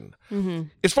religion. Mm-hmm.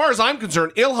 As far as I'm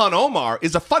concerned, Ilhan Omar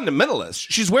is a fundamentalist.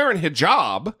 She's wearing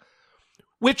hijab,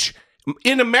 which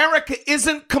in America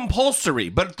isn't compulsory,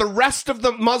 but the rest of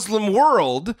the Muslim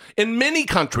world, in many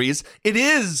countries, it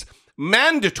is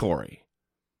mandatory.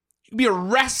 You'd be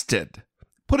arrested,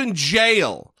 put in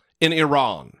jail in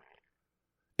Iran,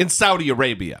 in Saudi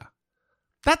Arabia.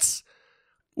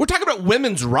 We're talking about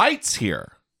women's rights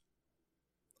here.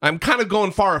 I'm kind of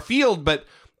going far afield, but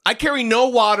I carry no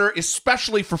water,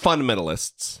 especially for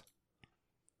fundamentalists.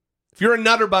 If you're a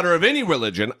nutter butter of any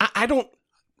religion,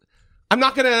 I'm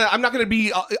not gonna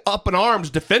be up in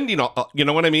arms defending. You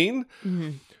know what I mean?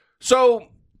 Mm-hmm. So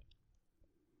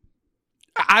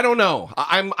I don't know.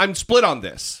 I'm split on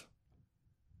this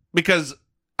because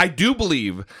I do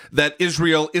believe that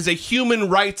Israel is a human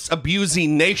rights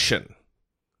abusing nation,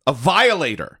 a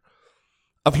violator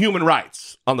of human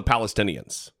rights on the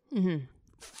Palestinians. Mm-hmm.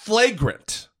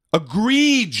 Flagrant,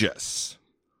 egregious,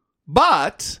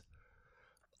 but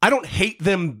I don't hate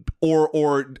them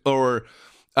or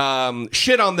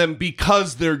shit on them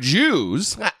because they're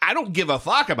Jews. I don't give a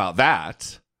fuck about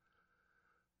that.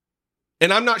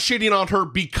 And I'm not shitting on her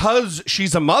because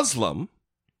she's a Muslim.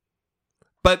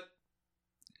 But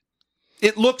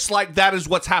it looks like that is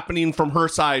what's happening from her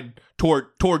side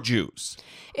toward Jews.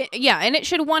 And it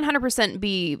should 100%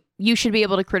 be, you should be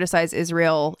able to criticize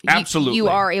Israel. Absolutely. You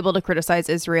are able to criticize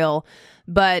Israel,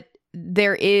 but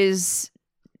there is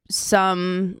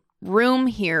some room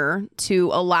here to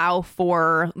allow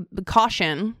for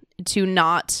caution to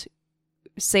not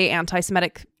say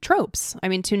anti-Semitic tropes. I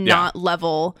mean, to not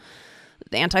level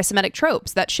the anti-Semitic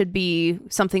tropes. That should be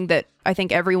something that I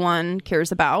think everyone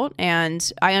cares about. And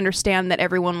I understand that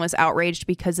everyone was outraged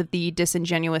because of the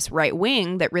disingenuous right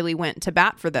wing that really went to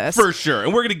bat for this. For sure.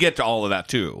 And we're going to get to all of that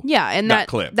too. Yeah. And that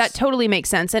totally makes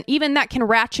sense. And even that can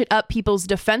ratchet up people's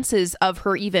defenses of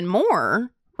her even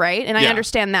more. Right. And I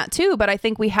understand that too. But I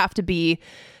think we have to be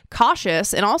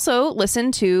cautious and also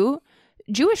listen to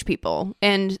Jewish people.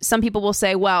 And some people will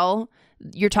say, well,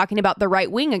 you're talking about the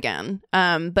right wing again.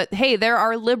 But hey, there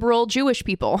are liberal Jewish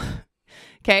people.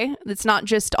 Okay. It's not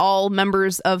just all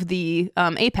members of the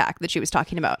AIPAC that she was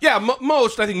talking about. Yeah.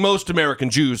 I think most American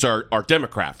Jews are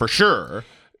Democrat for sure.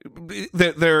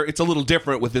 It's a little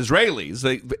different with Israelis.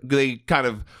 They kind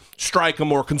of strike a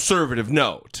more conservative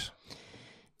note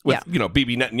with,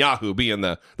 Bibi Netanyahu being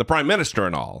the prime minister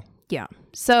and all. Yeah.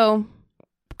 So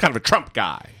kind of a Trump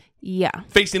guy. Yeah.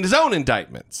 Facing his own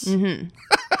indictments. Mm-hmm.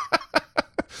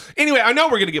 Anyway, I know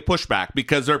we're going to get pushback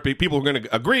because there are people who are going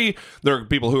to agree. There are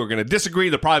people who are going to disagree.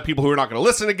 There are probably people who are not going to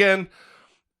listen again.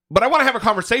 But I want to have a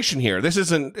conversation here. This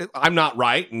isn't, I'm not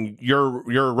right and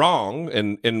you're wrong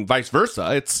and vice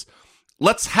versa.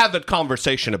 Let's have a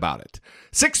conversation about it.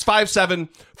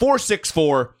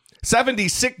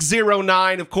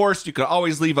 657-464-7609. Of course, you can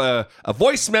always leave a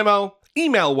voice memo,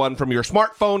 email one from your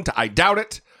smartphone to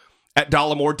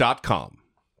idoubt@dollemore.com.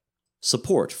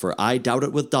 Support for I Doubt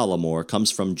It with Dollemore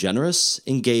comes from generous,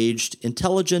 engaged,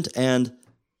 intelligent, and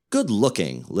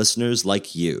good-looking listeners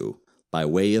like you by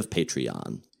way of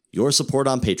Patreon. Your support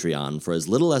on Patreon for as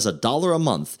little as $1 a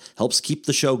month helps keep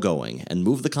the show going and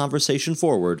move the conversation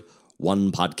forward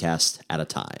one podcast at a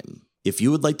time. If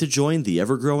you would like to join the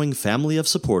ever-growing family of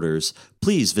supporters,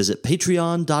 please visit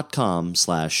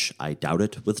patreon.com/I Doubt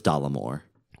It with Dollemore.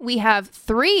 We have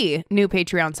 3 new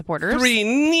Patreon supporters. 3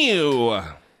 new.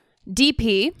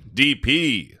 DP.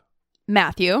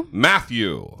 Matthew.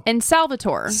 And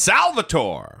Salvatore.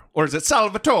 Or is it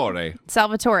Salvatore?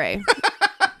 Salvatore.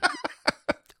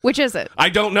 Which is it? I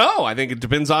don't know. I think it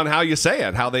depends on how you say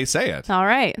it, how they say it. All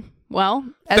right. Well,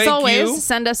 as always,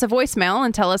 send us a voicemail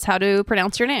and tell us how to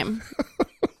pronounce your name.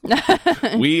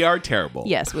 We are terrible.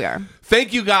 Yes, we are.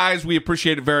 Thank you, guys. We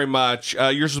appreciate it very much.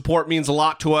 Your support means a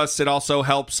lot to us. It also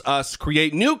helps us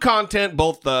create new content,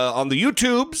 both on the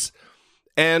YouTubes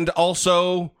and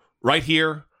also right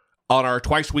here on our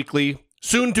twice weekly,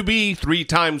 soon to be 3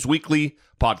 times weekly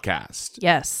podcast.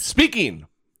 Yes. Speaking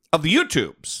of the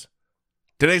YouTubes,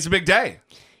 today's a big day.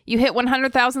 You hit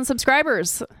 100,000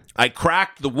 subscribers. I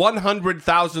cracked the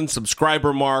 100,000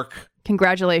 subscriber mark.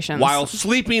 Congratulations. While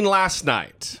sleeping last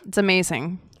night. It's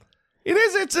amazing. It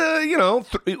is. It's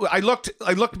I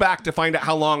looked back to find out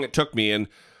how long it took me, and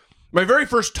my very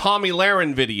first Tommy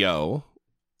Lahren video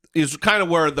is kind of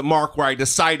where I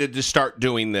decided to start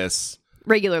doing this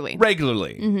regularly.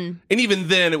 Mm-hmm. And even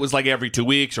then, it was like every 2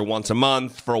 weeks or once a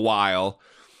month for a while.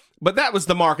 But that was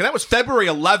the mark, and that was February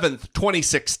 11th,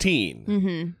 2016.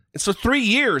 Mm-hmm. And so 3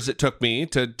 years it took me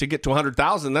to get to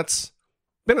 100,000. That's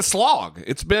been a slog.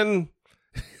 It's been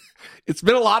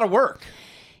a lot of work.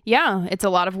 Yeah, it's a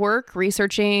lot of work,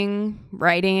 researching,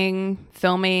 writing,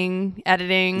 filming,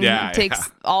 editing. Yeah, it takes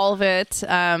all of it,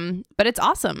 but it's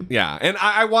awesome. Yeah, and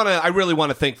I really want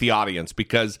to thank the audience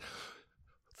because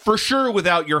for sure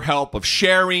without your help of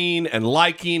sharing and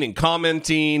liking and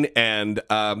commenting and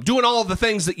doing all of the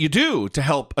things that you do to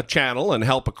help a channel and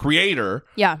help a creator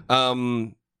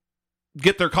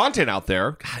get their content out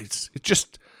there,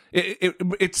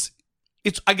 it's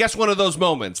I guess one of those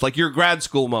moments, like your grad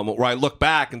school moment where I look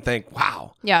back and think,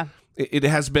 wow. Yeah. It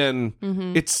has been,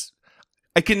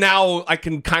 I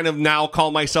can kind of now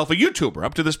call myself a YouTuber.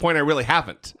 Up to this point, I really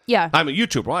haven't. Yeah. I'm a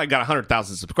YouTuber. Well, I got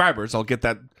 100,000 subscribers. I'll get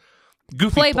that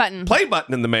goofy play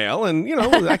button in the mail. And,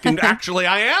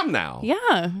 I am now.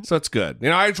 Yeah. So it's good.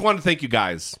 I just want to thank you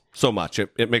guys so much.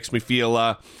 It makes me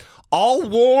feel all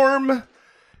warm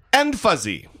and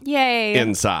fuzzy. Yay.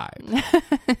 Inside.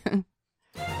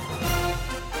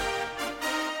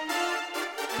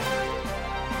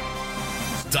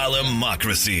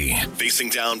 Dollemocracy. Facing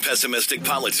down pessimistic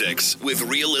politics with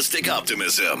realistic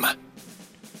optimism.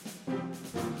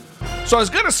 So I was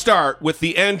going to start with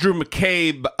the Andrew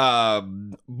McCabe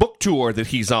book tour that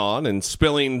he's on and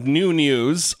spilling new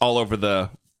news all over the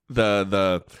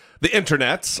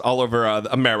internets all over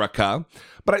America.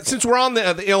 But since we're on the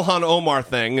Ilhan Omar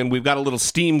thing and we've got a little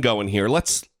steam going here,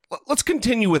 let's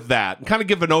continue with that and kind of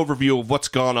give an overview of what's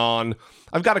gone on.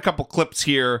 I've got a couple clips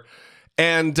here,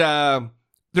 and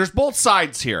there's both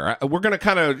sides here. We're going to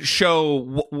kind of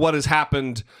show what has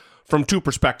happened from two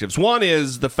perspectives. One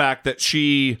is the fact that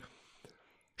she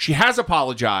has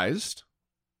apologized,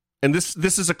 and this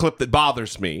is a clip that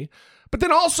bothers me. But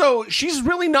then also, she's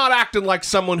really not acting like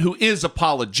someone who is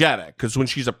apologetic, because when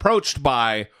she's approached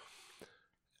by,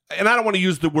 and I don't want to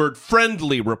use the word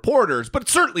friendly reporters, but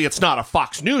certainly it's not a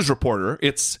Fox News reporter.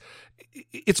 It's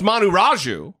Manu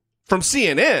Raju from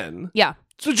CNN. Yeah.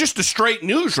 So just a straight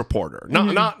news reporter,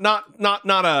 not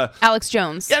a Alex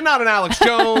Jones. Yeah, not an Alex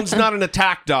Jones, not an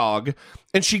attack dog,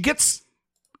 and she gets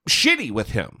shitty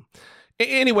with him.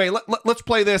 Anyway, let's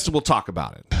play this and we'll talk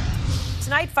about it.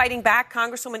 Tonight, fighting back,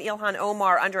 Congresswoman Ilhan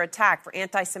Omar under attack for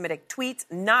anti-Semitic tweets,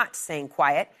 not staying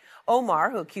quiet. Omar,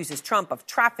 who accuses Trump of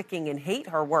trafficking in hate,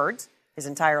 her words, his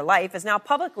entire life, is now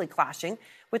publicly clashing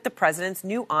with the president's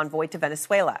new envoy to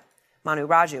Venezuela. Manu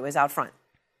Raju is out front.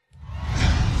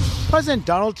 President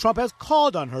Donald Trump has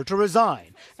called on her to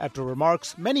resign after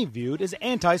remarks many viewed as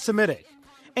anti-Semitic.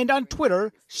 And on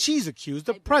Twitter, she's accused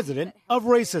the president of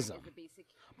racism.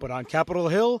 But on Capitol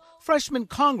Hill, freshman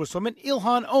Congresswoman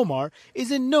Ilhan Omar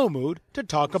is in no mood to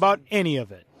talk about any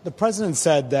of it. The president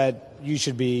said that you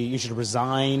should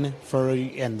resign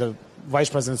and the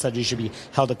vice president said you should be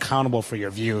held accountable for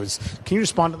your views. Can you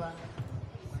respond to that?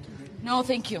 No,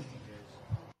 thank you.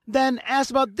 Then asked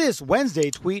about this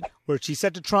Wednesday tweet where she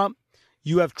said to Trump,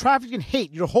 "You have trafficked in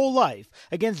hate your whole life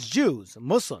against Jews,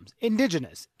 Muslims,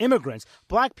 indigenous, immigrants,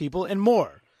 black people, and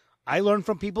more. I learned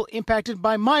from people impacted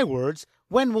by my words.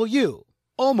 When will you?"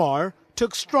 Omar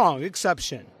took strong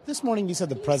exception. This morning you said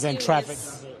the president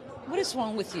trafficked. What is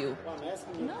wrong with you?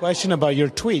 Question about your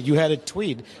tweet. You had a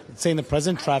tweet saying the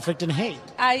president trafficked in hate.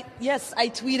 Yes, I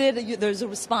tweeted. There's a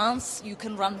response. You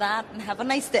can run that and have a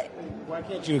nice day. Why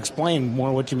can't you explain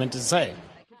more what you meant to say?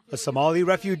 A Somali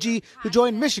refugee who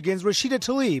joined Michigan's Rashida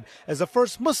Tlaib as the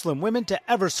first Muslim woman to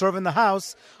ever serve in the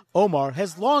House, Omar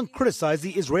has long criticized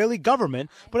the Israeli government,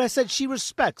 but has said she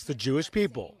respects the Jewish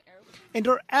people. And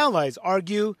her allies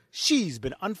argue she's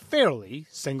been unfairly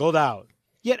singled out.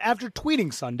 Yet after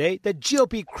tweeting Sunday that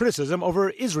GOP criticism over her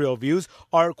Israel views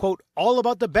are, quote, all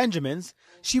about the Benjamins,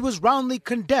 she was roundly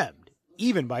condemned,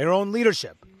 even by her own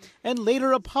leadership, and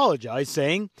later apologized,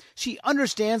 saying she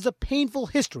understands the painful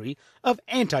history of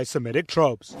anti-Semitic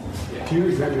tropes. Can you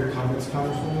resent your comments,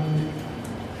 Congresswoman?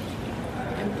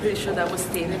 I'm pretty sure that was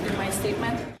stated in my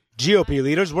statement. GOP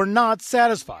leaders were not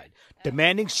satisfied,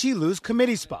 demanding she lose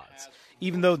committee spots,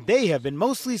 even though they have been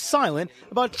mostly silent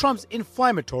about Trump's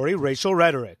inflammatory racial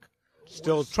rhetoric.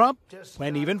 Still, Trump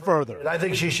went even further. I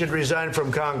think she should resign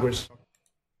from Congress.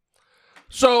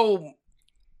 So,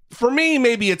 for me,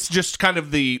 maybe it's just kind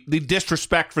of the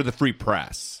disrespect for the free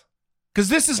press. Because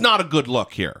this is not a good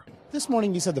look here. This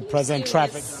morning you said the president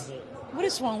trafficked. What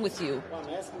is wrong with you?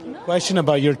 Question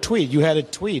about your tweet. You had a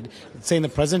tweet saying the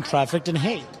president trafficked in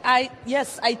hate.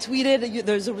 Yes, I tweeted.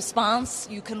 There's a response.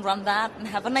 You can run that and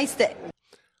have a nice day.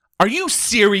 Are you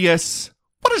serious?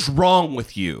 What is wrong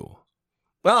with you?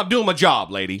 Well, I'm doing my job,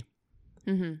 lady.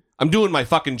 Mm-hmm. I'm doing my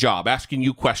fucking job, asking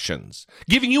you questions,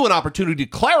 giving you an opportunity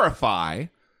to clarify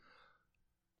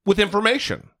with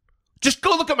information. Just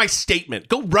go look at my statement.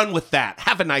 Go run with that.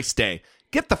 Have a nice day.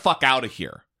 Get the fuck out of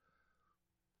here.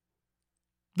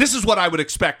 This is what I would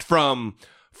expect from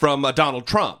Donald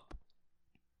Trump.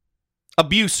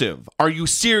 Abusive. Are you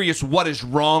serious? What is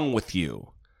wrong with you?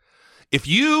 If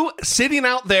you, sitting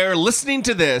out there listening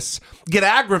to this, get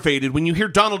aggravated when you hear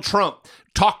Donald Trump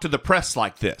talk to the press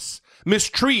like this,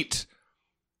 mistreat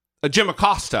Jim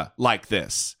Acosta like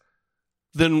this,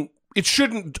 then it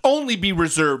shouldn't only be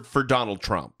reserved for Donald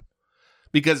Trump.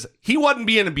 Because he wasn't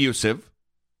being abusive.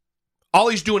 All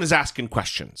he's doing is asking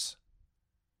questions.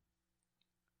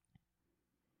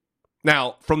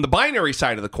 Now, from the binary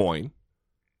side of the coin,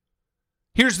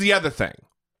 here's the other thing.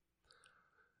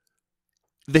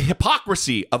 The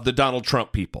hypocrisy of the Donald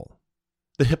Trump people.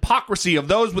 The hypocrisy of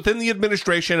those within the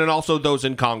administration and also those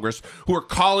in Congress who are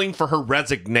calling for her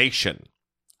resignation.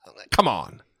 Come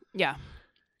on. Yeah.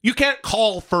 You can't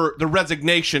call for the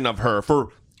resignation of her for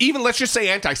even, let's just say,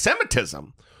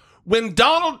 anti-Semitism when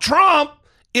Donald Trump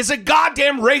is a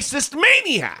goddamn racist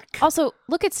maniac. Also,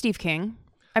 look at Steve King.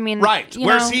 I mean, right.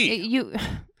 Where's he?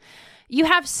 You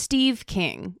have Steve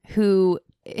King, who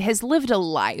has lived a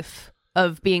life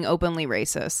of being openly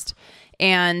racist.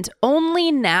 And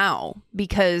only now,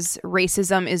 because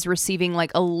racism is receiving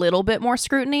like a little bit more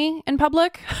scrutiny in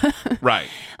public, right?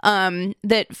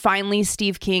 That finally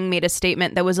Steve King made a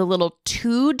statement that was a little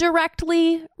too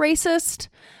directly racist.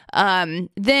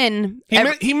 Then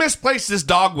he misplaced his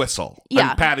dog whistle.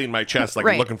 Yeah. I'm patting my chest like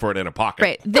Right. I'm looking for it in a pocket.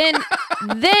 Right.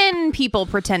 Then people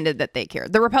pretended that they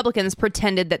cared. The Republicans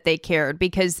pretended that they cared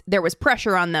because there was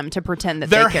pressure on them to pretend that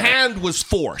Their they cared. hand was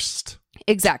forced.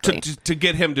 Exactly. To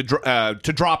get him to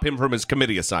drop him from his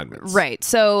committee assignments. Right.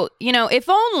 So, if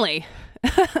only...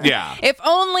 Yeah. If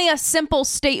only a simple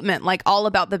statement like all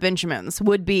about the Benjamins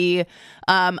would be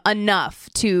enough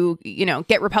to,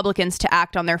 get Republicans to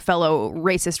act on their fellow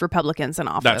racist Republicans in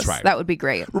office. That's right. That would be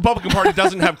great. Republican Party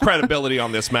doesn't have credibility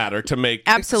on this matter to make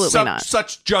Absolutely not.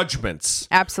 such judgments.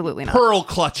 Absolutely not. Pearl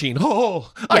clutching.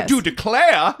 Oh, I Yes. do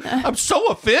declare. I'm so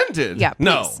offended. Yeah, please,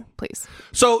 No. please.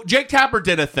 So Jake Tapper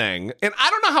did a thing, and I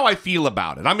don't know how I feel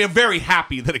about it. I mean, I'm very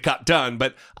happy that it got done,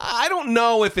 but I don't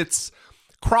know if it's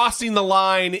crossing the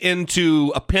line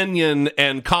into opinion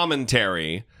and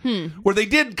commentary, where they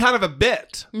did kind of a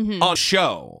bit on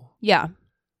show. Yeah.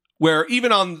 Where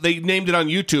even they named it on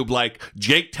YouTube, like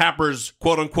Jake Tapper's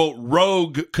quote unquote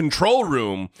rogue control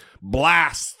room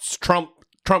blasts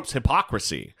Trump's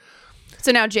hypocrisy.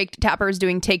 So now Jake Tapper is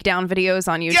doing takedown videos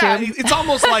on YouTube. Yeah, it's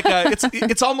almost like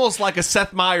it's almost like a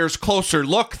Seth Meyers closer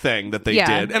look thing that they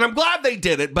did, and I'm glad they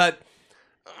did it. But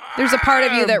there's a part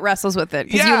of you that wrestles with it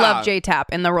because you Yeah. love J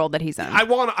Tap in the role that he's in. I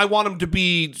want him to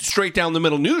be straight down the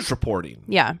middle news reporting.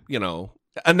 Yeah.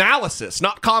 Analysis,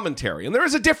 not commentary, and there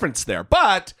is a difference there.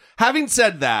 But having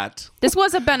said that, This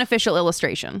was a beneficial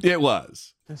illustration. it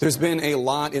was. There's been a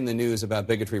lot in the news about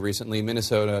bigotry recently.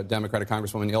 Minnesota Democratic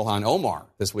Congresswoman Ilhan Omar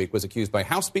this week was accused by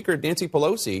House Speaker Nancy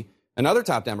Pelosi and other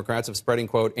top Democrats of spreading,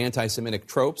 quote, anti-Semitic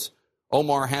tropes.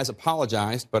 Omar has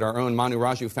apologized, but our own Manu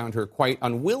Raju found her quite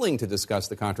unwilling to discuss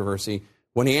the controversy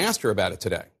when he asked her about it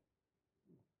today.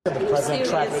 The president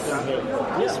trafficking here.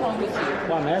 What's wrong with you?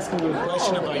 Well, I'm asking you a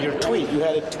question about your tweet. You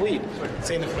had a tweet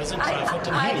saying the president trafficked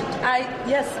in hate.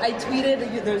 Yes, I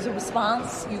tweeted. There's a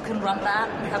response. You can run that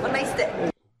and have a nice day.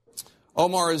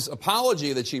 Omar's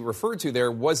apology that she referred to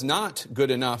there was not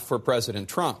good enough for President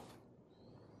Trump.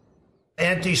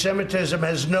 Anti-Semitism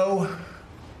has no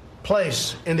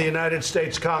place in the United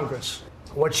States Congress.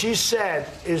 What she said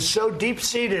is so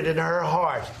deep-seated in her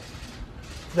heart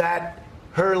that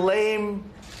her lame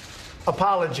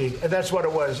apology, and that's what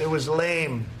it was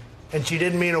lame, and she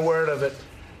didn't mean a word of it,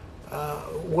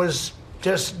 was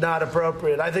just not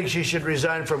appropriate. I think she should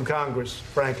resign from Congress,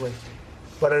 frankly.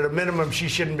 But at a minimum, she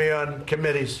shouldn't be on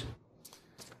committees.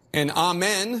 An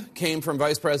amen came from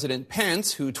Vice President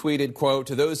Pence, who tweeted, quote,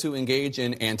 to those who engage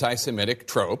in anti-Semitic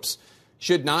tropes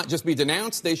should not just be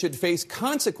denounced, they should face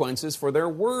consequences for their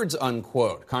words,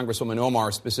 unquote. Congresswoman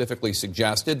Omar specifically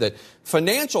suggested that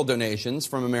financial donations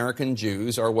from American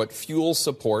Jews are what fuels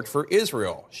support for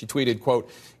Israel. She tweeted, quote,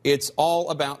 it's all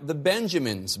about the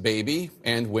Benjamins, baby.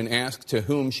 And when asked to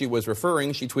whom she was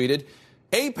referring, she tweeted,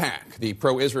 AIPAC, the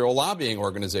pro-Israel lobbying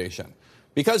organization.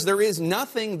 Because there is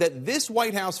nothing that this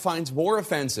White House finds more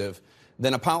offensive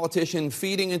than a politician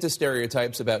feeding into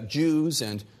stereotypes about Jews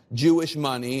and Jewish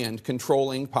money and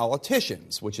controlling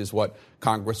politicians, which is what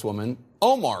Congresswoman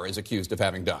Omar is accused of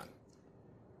having done.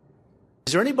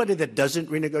 Is there anybody that doesn't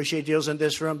renegotiate deals in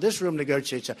this room? This room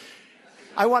negotiates.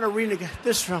 I want to renegotiate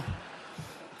this room.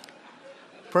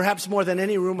 Perhaps more than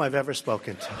any room I've ever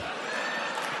spoken to.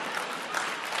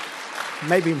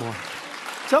 Maybe more.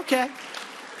 It's okay.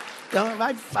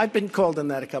 I've been called on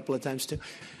that a couple of times, too.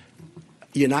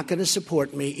 You're not going to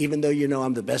support me, even though you know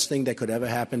I'm the best thing that could ever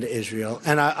happen to Israel.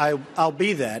 And I'll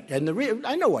be that. And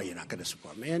I know why you're not going to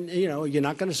support me. And, you're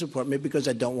not going to support me because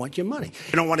I don't want your money.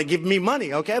 You don't want to give me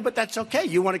money, okay? But that's okay.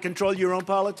 You want to control your own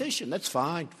politician. That's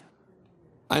fine.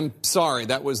 I'm sorry,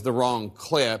 that was the wrong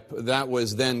clip. That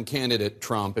was then candidate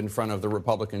Trump in front of the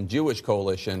Republican Jewish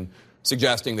coalition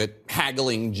suggesting that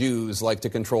haggling Jews like to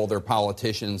control their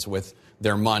politicians with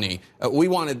their money. We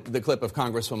wanted the clip of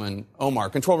Congresswoman Omar.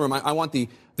 Control room, I want the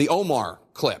Omar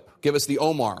clip. Give us the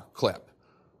Omar clip.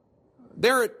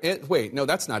 Wait, no,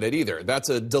 that's not it either. That's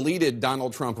a deleted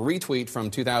Donald Trump retweet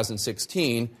from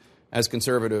 2016. As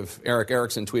conservative Eric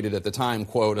Erickson tweeted at the time,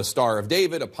 quote, a Star of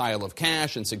David, a pile of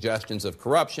cash, and suggestions of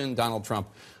corruption. Donald Trump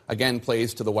again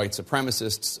plays to the white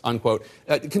supremacists, unquote.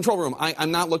 Control room,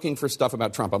 I'm not looking for stuff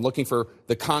about Trump. I'm looking for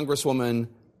the Congresswoman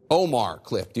Omar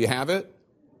clip. Do you have it?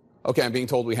 Okay, I'm being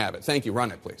told we have it. Thank you.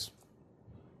 Run it, please.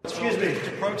 Excuse me.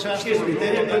 Excuse me.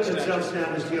 They didn't put themselves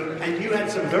down as you. And you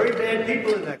had some very bad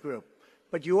people in that group.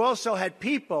 But you also had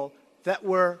people that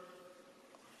were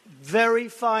very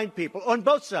fine people on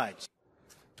both sides.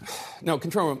 No,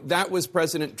 control room. That was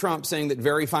President Trump saying that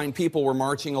very fine people were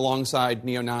marching alongside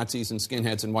neo-Nazis and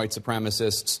skinheads and white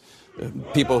supremacists,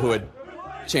 people who had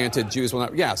chanted Jews will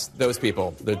not. Yes, those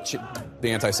people, the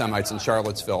anti-Semites in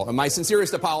Charlottesville. And my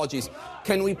sincerest apologies.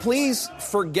 Can we please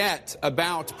forget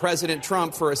about President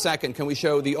Trump for a second? Can we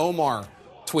show the Omar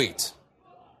tweet?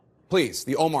 Please,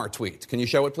 the Omar tweet. Can you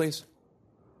show it, please?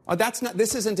 Oh,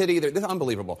 this isn't it either. This is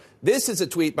unbelievable. This is a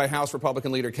tweet by House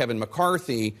Republican leader Kevin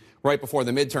McCarthy right before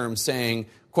the midterms saying,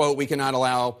 quote, we cannot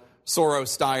allow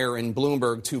Soros, Steyer, and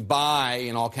Bloomberg to buy,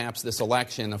 in all caps, this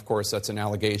election. Of course, that's an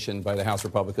allegation by the House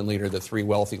Republican leader that 3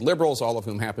 wealthy liberals, all of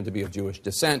whom happen to be of Jewish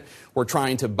descent, were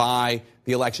trying to buy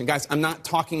the election. Guys, I'm not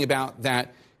talking about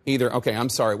that either. Okay, I'm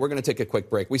sorry. We're going to take a quick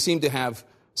break. We seem to have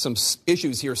some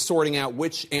issues here sorting out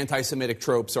which anti-Semitic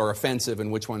tropes are offensive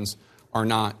and which ones are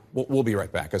not. We'll be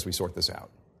right back as we sort this out.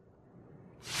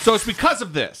 So it's because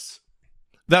of this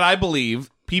that I believe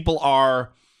people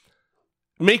are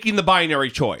making the binary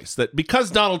choice, that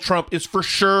because Donald Trump is for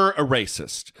sure a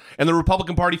racist, and the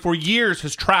Republican Party for years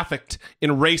has trafficked in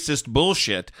racist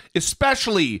bullshit,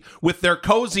 especially with their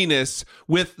coziness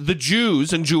with the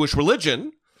Jews and Jewish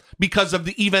religion, because of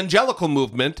the evangelical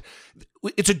movement,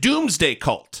 it's a doomsday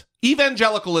cult.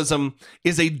 Evangelicalism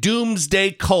is a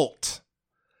doomsday cult.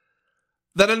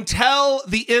 That until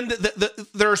the end,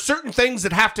 there are certain things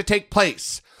that have to take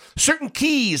place. Certain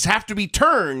keys have to be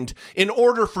turned in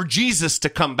order for Jesus to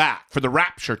come back, for the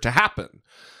rapture to happen.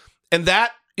 And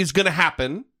that is going to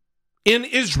happen in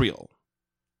Israel.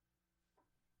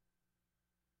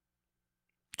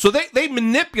 So they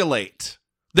manipulate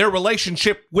their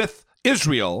relationship with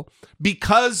Israel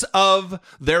because of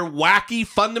their wacky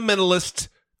fundamentalist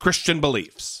Christian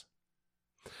beliefs.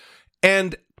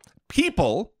 And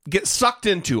people get sucked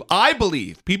into, I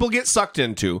believe,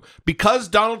 because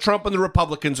Donald Trump and the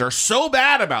Republicans are so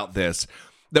bad about this,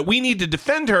 that we need to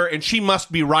defend her and she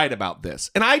must be right about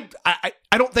this. And I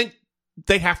don't think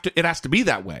it has to be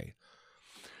that way.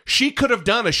 She could have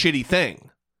done a shitty thing.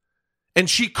 And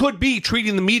she could be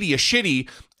treating the media shitty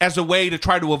as a way to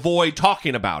try to avoid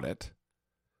talking about it.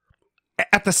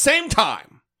 At the same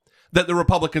time that the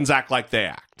Republicans act like they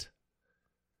act.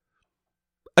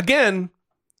 Again,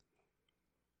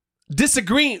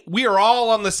 disagreeing, we are all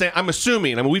on the same, I'm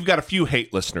assuming, we've got a few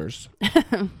hate listeners,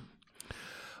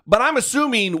 but I'm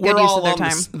assuming we're all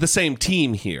on the same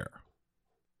team here.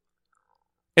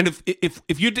 And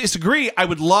if you disagree, I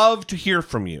would love to hear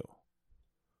from you.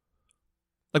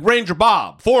 Like Ranger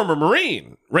Bob, former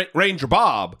Marine, Ranger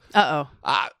Bob. Uh-oh.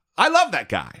 I love that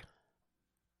guy.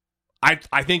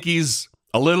 I think he's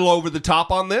a little over the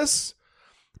top on this,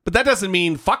 but that doesn't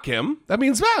mean fuck him. That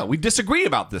means, well, we disagree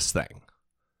about this thing.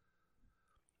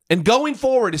 And going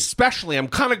forward, especially, I'm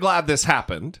kind of glad this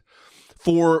happened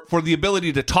for the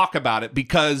ability to talk about it,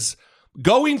 because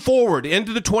going forward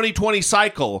into the 2020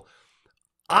 cycle,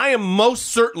 I am most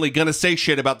certainly going to say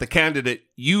shit about the candidate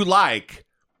you like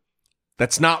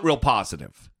that's not real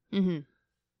positive. Mm-hmm.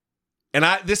 And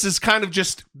this is kind of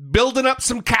just building up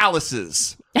some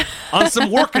calluses on some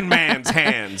working man's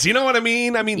hands. You know what I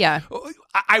mean? Yeah.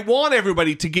 I want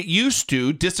everybody to get used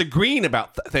to disagreeing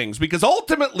about things, because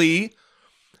ultimately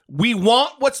we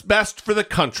want what's best for the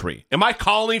country. Am I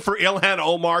calling for Ilhan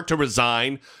Omar to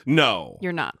resign? No.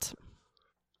 You're not.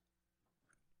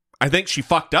 I think she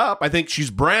fucked up. I think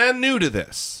she's brand new to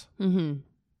this. Mm-hmm.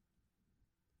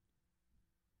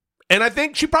 And I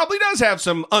think she probably does have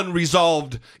some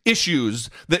unresolved issues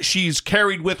that she's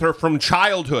carried with her from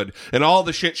childhood, and all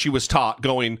the shit she was taught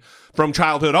going from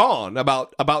childhood on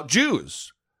about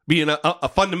Jews being a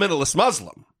fundamentalist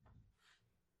Muslim.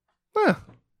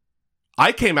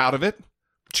 I came out of it.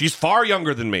 She's far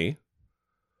younger than me.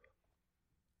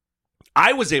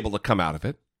 I was able to come out of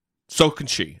it. So can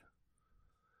she.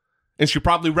 And she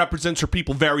probably represents her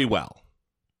people very well.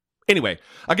 Anyway,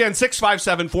 again,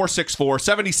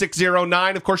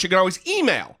 657-464-7609. Of course, you can always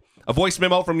email a voice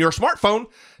memo from your smartphone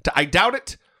to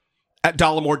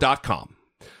idoubitit@dollemore.com.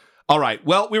 All right,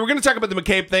 well, we were going to talk about the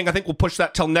McCabe thing. I think we'll push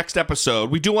that till next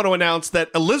episode. We do want to announce that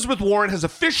Elizabeth Warren has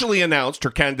officially announced her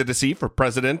candidacy for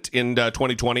president in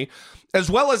 2020, as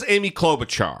well as Amy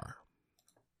Klobuchar.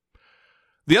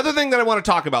 The other thing that I want to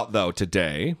talk about, though,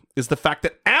 today is the fact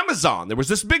that Amazon, there was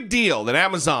this big deal that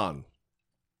Amazon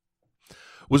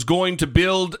was going to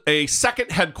build a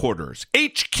second headquarters,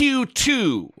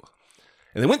 HQ2.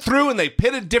 And they went through and they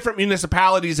pitted different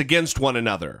municipalities against one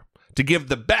another to give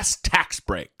the best tax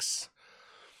breaks.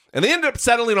 And they ended up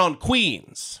settling on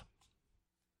Queens.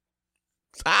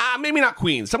 Maybe not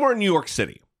Queens, somewhere in New York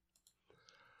City.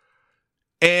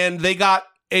 And they got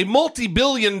a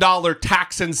multi-billion-dollar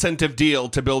tax incentive deal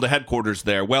to build a headquarters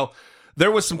there. Well,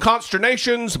 there was some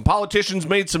consternation. Some politicians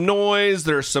made some noise.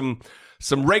 There's some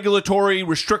regulatory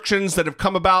restrictions that have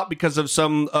come about because of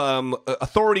some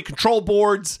authority control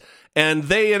boards, and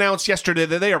they announced yesterday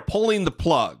that they are pulling the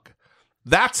plug.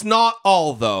 That's not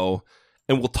all, though,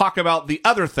 and we'll talk about the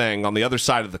other thing on the other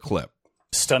side of the clip.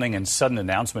 Stunning and sudden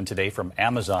announcement today from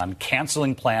Amazon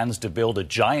canceling plans to build a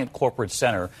giant corporate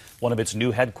center, one of its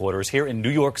new headquarters here in New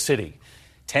York City.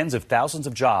 Tens of thousands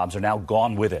of jobs are now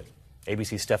gone with it.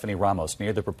 ABC's Stephanie Ramos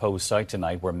near the proposed site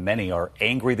tonight, where many are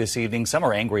angry this evening. Some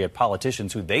are angry at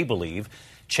politicians who they believe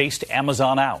chased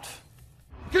Amazon out.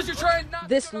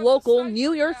 This local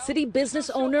New York City business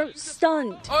owner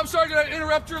stunned. Oh, I'm sorry, did I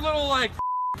interrupt your little,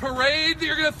 parade that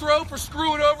you're going to throw for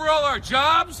screwing over all our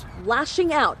jobs?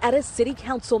 Lashing out at a city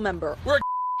council member. We're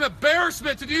an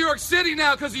embarrassment to New York City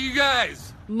now because of you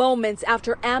guys. Moments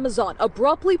after Amazon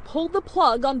abruptly pulled the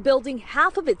plug on building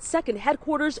half of its second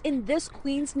headquarters in this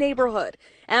Queens neighborhood.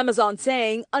 Amazon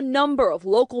saying a number of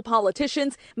local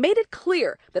politicians made it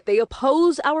clear that they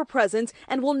oppose our presence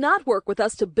and will not work with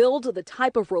us to build the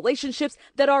type of relationships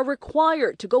that are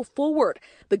required to go forward.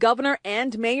 The governor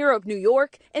and mayor of New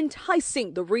York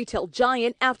enticing the retail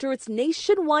giant after its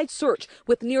nationwide search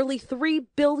with nearly $3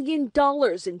 billion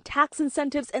in tax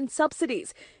incentives and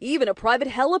subsidies, even a private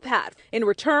helipad. In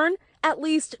return, at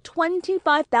least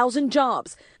 25,000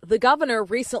 jobs. The governor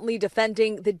recently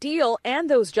defending the deal and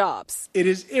those jobs. It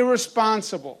is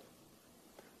irresponsible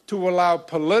to allow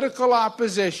political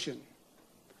opposition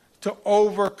to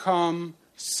overcome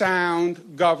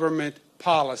sound government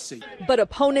policy. But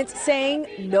opponents saying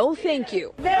no thank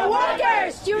you. The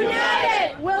workers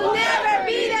united will never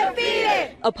be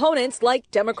defeated. Opponents like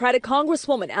Democratic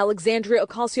Congresswoman Alexandria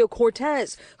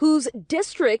Ocasio-Cortez, whose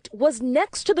district was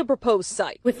next to the proposed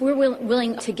site. If we're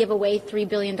willing to give away $3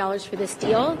 billion for this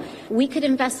deal, we could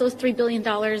invest those $3 billion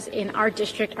in our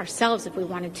district ourselves if we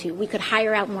wanted to. We could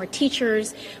hire out more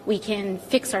teachers. We can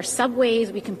fix our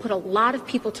subways. We can put a lot of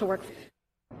people to work.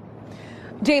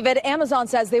 David, Amazon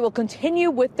says they will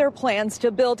continue with their plans to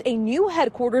build a new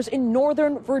headquarters in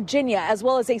Northern Virginia, as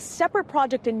well as a separate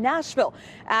project in Nashville,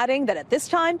 adding that at this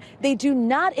time, they do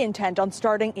not intend on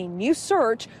starting a new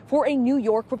search for a New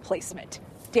York replacement.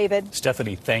 David.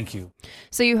 Stephanie, thank you.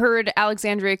 So you heard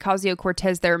Alexandria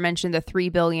Ocasio-Cortez there mention the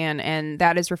 $3 billion, and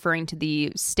that is referring to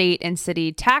the state and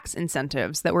city tax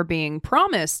incentives that were being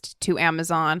promised to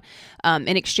Amazon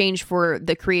in exchange for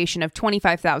the creation of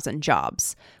 25,000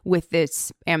 jobs with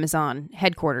this Amazon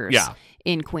headquarters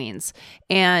in Queens.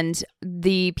 And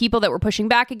the people that were pushing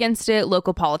back against it,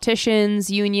 local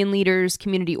politicians, union leaders,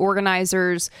 community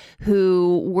organizers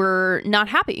who were not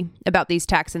happy about these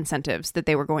tax incentives that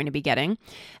they were going to be getting.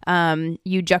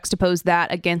 You juxtapose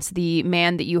that against the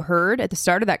man that you heard at the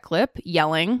start of that clip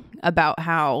yelling about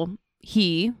how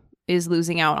he is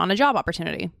losing out on a job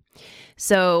opportunity.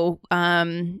 So,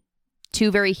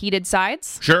 two very heated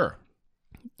sides. Sure.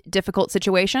 Difficult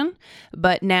situation,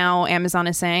 but now Amazon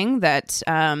is saying that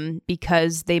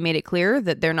because they made it clear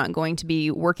that they're not going to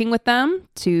be working with them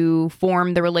to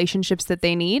form the relationships that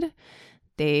they need,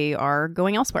 they are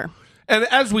going elsewhere. And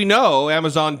as we know,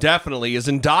 Amazon definitely is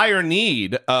in dire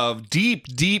need of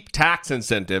deep tax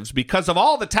incentives because of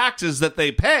all the taxes that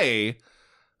they pay.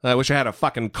 I wish I had a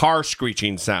fucking car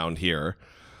screeching sound here.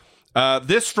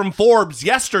 This from Forbes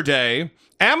yesterday.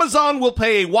 Amazon will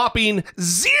pay a whopping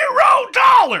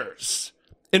 $0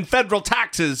 in federal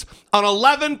taxes on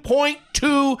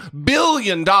 $11.2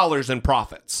 billion in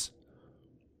profits.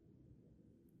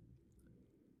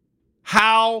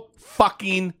 How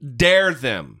fucking dare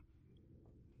them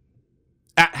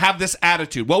have this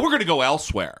attitude? Well, we're going to go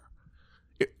elsewhere.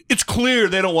 It's clear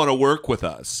they don't want to work with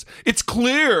us. It's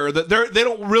clear that they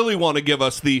don't really want to give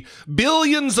us the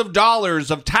billions of dollars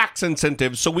of tax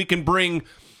incentives so we can bring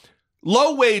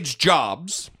low-wage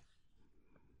jobs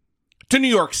to New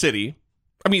York City.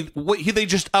 I mean, they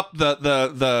just upped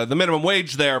the minimum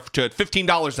wage there to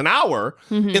 $15 an hour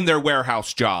in their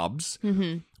warehouse jobs,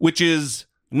 which is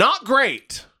not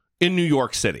great in New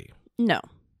York City. No.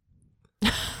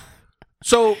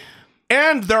 So,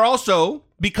 and they're also,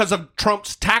 because of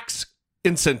Trump's tax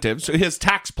incentives, his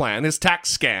tax plan, his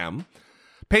tax scam,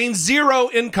 paying zero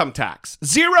income tax.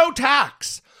 Zero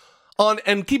tax.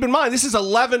 And keep in mind, this is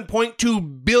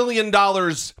 $11.2 billion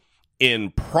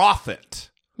in profit,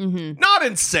 not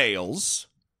in sales.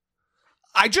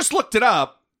 I just looked it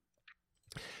up.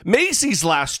 Macy's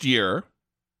last year,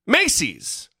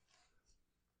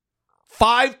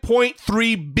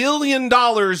 $5.3 billion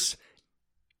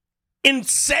in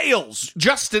sales,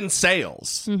 just in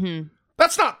sales.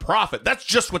 That's not profit. That's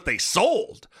just what they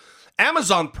sold.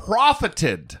 Amazon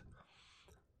profited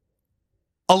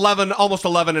almost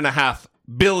 $11.5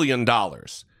 billion,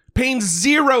 paying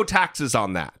zero taxes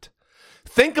on that.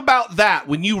 Think about that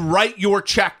when you write your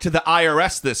check to the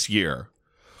IRS this year,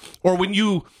 or when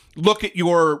you look at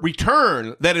your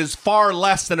return that is far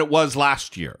less than it was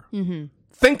last year. Mm-hmm.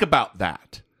 Think about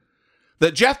that.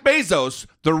 That Jeff Bezos,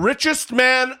 the richest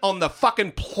man on the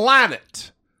fucking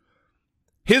planet,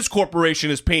 his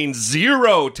corporation is paying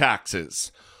zero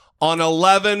taxes on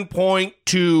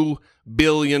 $11.2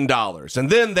 billion. And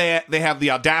then they have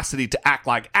the audacity to act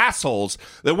like assholes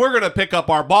that we're going to pick up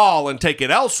our ball and take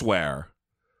it elsewhere.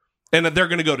 And that they're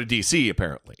going to go to D.C.,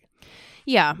 apparently.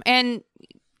 Yeah, and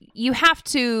you have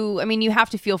to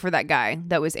feel for that guy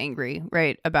that was angry,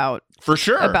 right, about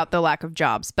the lack of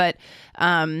jobs. But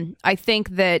I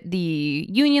think that the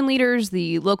union leaders,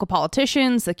 the local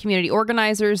politicians, the community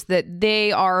organizers, that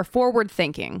they are forward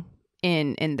thinking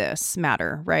in this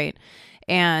matter, right?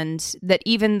 And that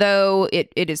even though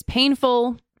it is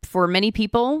painful for many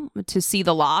people to see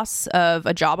the loss of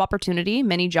a job opportunity,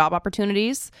 many job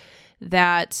opportunities,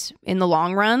 that in the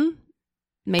long run,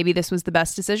 maybe this was the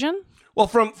best decision. Well,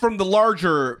 from the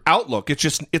larger outlook,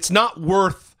 it's not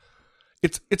worth.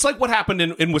 It's like what happened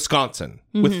in Wisconsin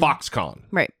with Foxconn,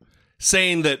 right?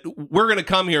 Saying that we're going to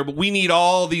come here, but we need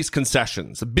all these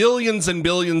concessions, billions and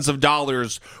billions of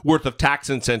dollars worth of tax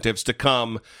incentives to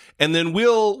come, and then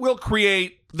they'll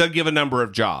give a number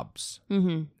of jobs.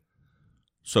 Mm-hmm.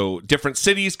 So different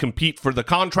cities compete for the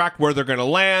contract where they're going to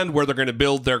land, where they're going to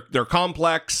build their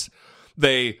complex.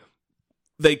 They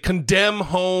condemn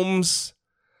homes.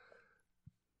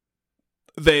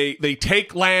 They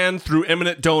take land through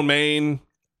eminent domain.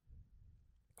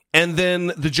 And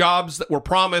then the jobs that were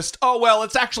promised,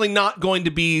 it's actually not going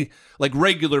to be like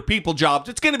regular people jobs.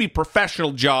 It's going to be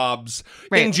professional jobs,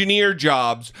 right. Engineer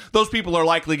jobs. Those people are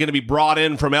likely going to be brought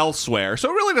in from elsewhere. So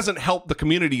it really doesn't help the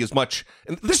community as much.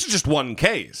 And this is just one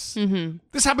case. Mm-hmm.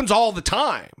 This happens all the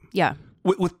time. Yeah.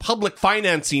 With public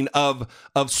financing of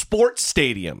sports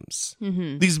stadiums.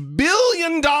 Mm-hmm. These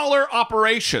billion-dollar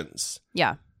operations.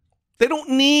 Yeah. They don't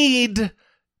need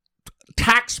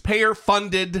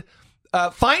taxpayer-funded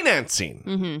financing.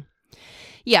 Mm-hmm.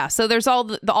 Yeah, so there's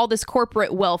all this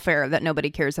corporate welfare that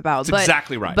nobody cares about. That's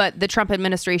exactly right. But the Trump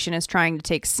administration is trying to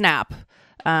take SNAP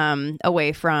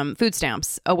away from food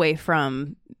stamps, away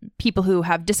from people who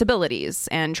have disabilities,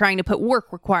 and trying to put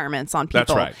work requirements on people.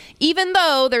 That's right. Even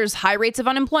though there's high rates of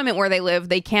unemployment where they live,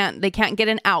 they can't get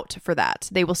an out for that.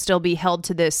 They will still be held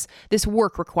to this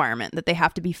work requirement that they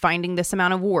have to be finding this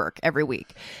amount of work every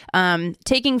week.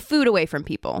 Taking food away from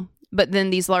people. But then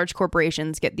these large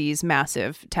corporations get these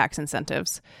massive tax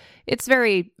incentives. It's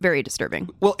very, very disturbing.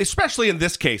 Well, especially in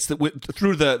this case,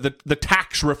 through the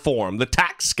tax reform, the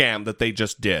tax scam that they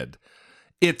just did.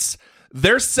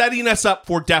 They're setting us up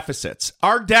for deficits.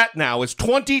 Our debt now is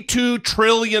 $22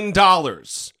 trillion.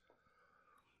 The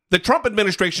Trump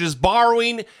administration is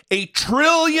borrowing $1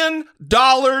 trillion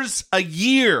a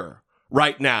year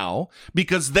right now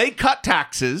because they cut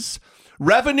taxes,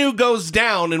 revenue goes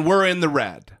down, and we're in the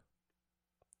red.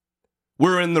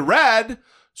 We're in the red,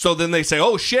 so then they say,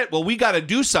 oh shit, well, we got to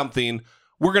do something.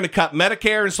 We're going to cut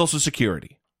Medicare and Social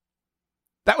Security.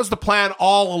 That was the plan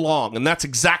all along, and that's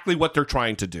exactly what they're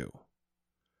trying to do.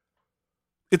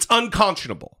 It's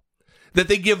unconscionable that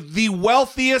they give the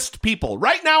wealthiest people,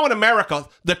 right now in America,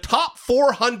 the top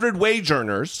 400 wage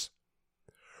earners,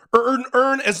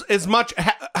 own as much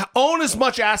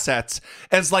assets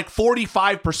as like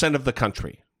 45% of the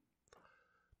country.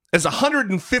 As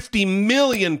 150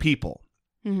 million people.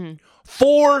 Mm-hmm.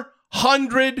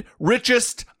 400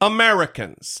 richest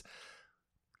Americans.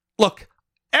 Look,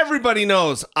 everybody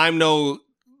knows I'm no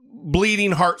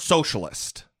bleeding heart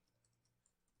socialist.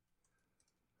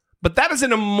 But that is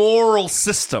an immoral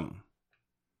system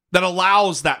that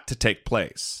allows that to take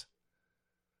place.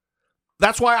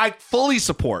 That's why I fully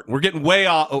support, we're getting way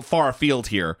far afield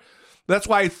here. That's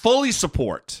why I fully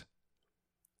support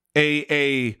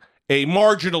a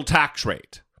marginal tax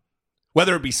rate.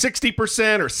 Whether it be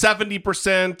 60% or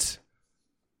 70%,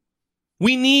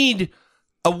 we need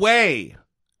a way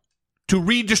to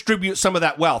redistribute some of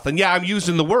that wealth. And yeah, I'm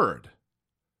using the word.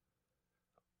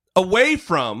 Away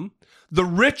from the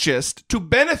richest to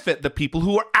benefit the people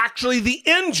who are actually the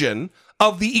engine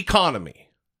of the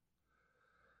economy.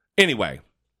 Anyway,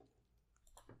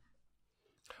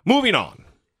 moving on.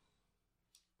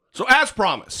 So as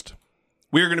promised,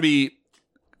 we are going to be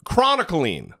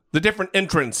chronicling the different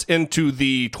entrants into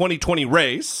the 2020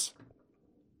 race.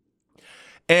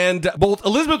 And both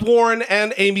Elizabeth Warren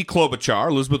and Amy Klobuchar,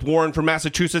 Elizabeth Warren from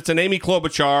Massachusetts and Amy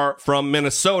Klobuchar from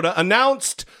Minnesota,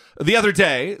 announced the other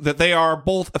day that they are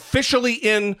both officially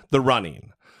in the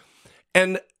running.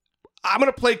 And I'm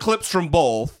going to play clips from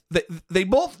both. They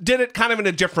both did it kind of in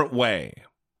a different way.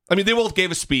 I mean, they both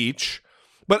gave a speech,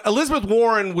 but Elizabeth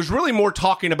Warren was really more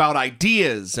talking about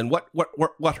ideas and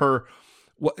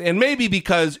and maybe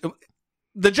because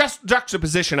the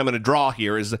juxtaposition I'm going to draw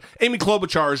here is that Amy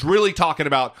Klobuchar is really talking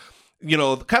about,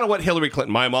 kind of what Hillary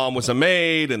Clinton, my mom was a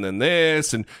maid, and then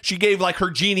this, and she gave like her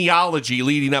genealogy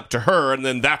leading up to her, and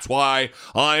then that's why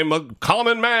I'm a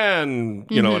common man,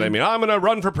 you know what I mean? I'm going to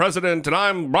run for president, and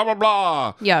I'm blah, blah,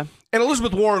 blah. Yeah. And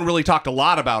Elizabeth Warren really talked a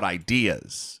lot about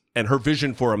ideas and her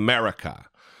vision for America.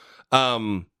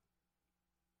 We'll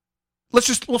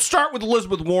start with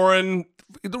Elizabeth Warren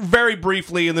very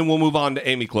briefly, and then we'll move on to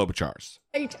Amy Klobuchar's.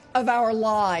 Of our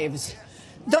lives,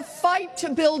 the fight to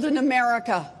build an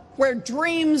America where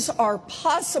dreams are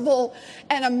possible,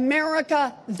 an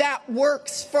America that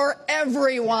works for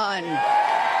everyone.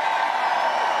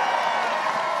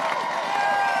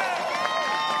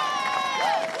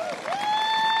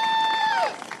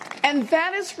 And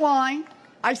that is why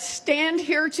I stand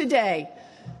here today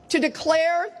to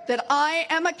declare that I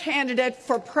am a candidate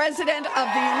for President of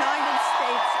the United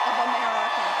States of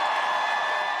America.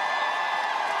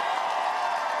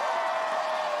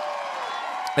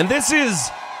 And this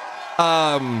is,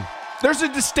 there's a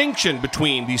distinction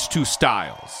between these two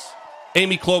styles.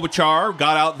 Amy Klobuchar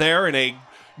got out there in a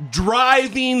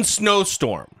driving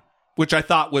snowstorm, which I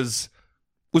thought was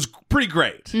pretty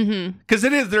great. Because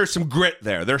there's some grit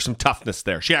there. There's some toughness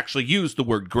there. She actually used the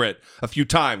word grit a few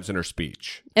times in her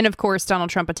speech. And of course, Donald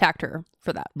Trump attacked her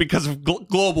for that. Because of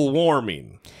global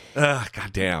warming.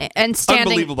 Goddamn. And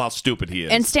unbelievable how stupid he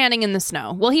is. And standing in the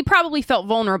snow. Well, he probably felt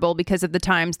vulnerable because of the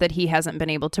times that he hasn't been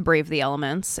able to brave the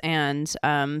elements and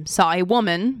saw a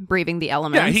woman braving the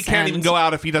elements. Yeah, he can't even go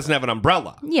out if he doesn't have an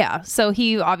umbrella. Yeah, so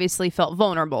he obviously felt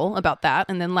vulnerable about that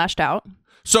and then lashed out.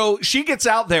 So she gets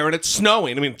out there and it's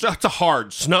snowing. I mean, it's a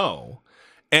hard snow.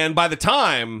 And by the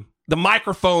time the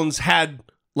microphones had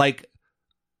like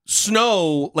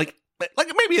snow, like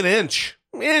maybe an inch,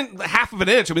 half of an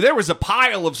inch. I mean, there was a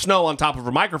pile of snow on top of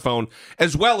her microphone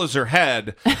as well as her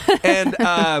head.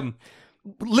 And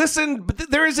listen, but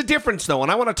there is a difference though.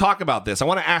 And I want to talk about this. I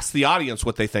want to ask the audience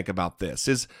what they think about this.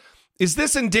 Is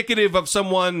this indicative of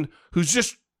someone who's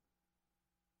just,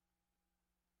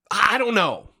 I don't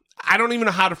know. I don't even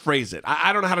know how to phrase it.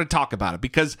 I don't know how to talk about it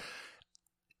because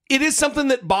it is something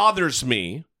that bothers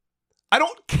me. I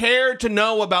don't care to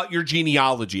know about your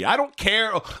genealogy. I don't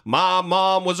care. Oh, my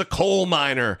mom was a coal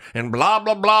miner and blah,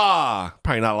 blah, blah.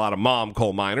 Probably not a lot of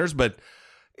coal miners, but,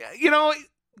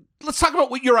 let's talk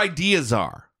about what your ideas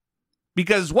are.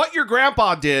 Because what your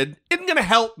grandpa did isn't going to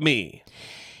help me.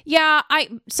 Yeah,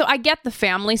 I get the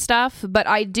family stuff, but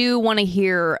I do want to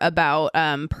hear about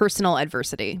personal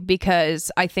adversity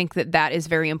because I think that is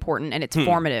very important and it's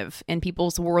formative in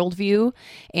people's worldview.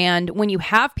 And when you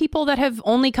have people that have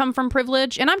only come from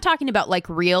privilege, and I'm talking about like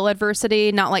real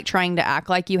adversity, not like trying to act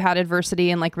like you had adversity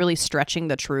and like really stretching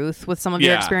the truth with some of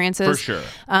your experiences. For sure.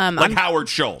 Like Howard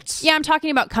Schultz. Yeah, I'm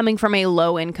talking about coming from a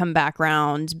low income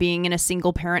background, being in a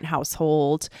single parent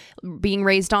household, being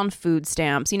raised on food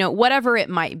stamps, whatever it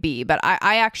might be, but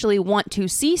I actually want to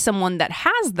see someone that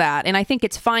has that, and I think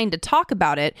it's fine to talk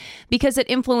about it because it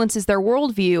influences their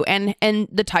worldview and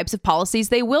the types of policies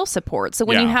they will support. So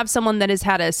when you have someone that has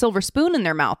had a silver spoon in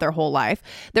their mouth their whole life,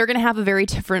 they're going to have a very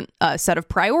different set of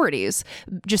priorities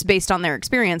just based on their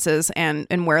experiences and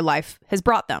where life has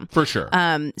brought them. For sure.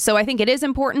 So I think it is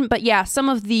important, but yeah, some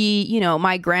of the,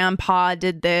 my grandpa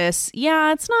did this.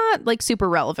 Yeah, it's not like super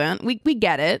relevant. We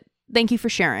get it. Thank you for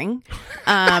sharing.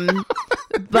 But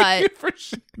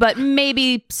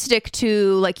maybe stick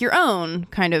to like your own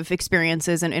kind of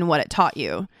experiences and what it taught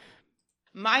you.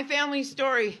 My family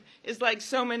story is like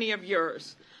so many of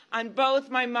yours. On both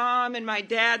my mom and my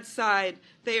dad's side,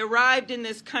 they arrived in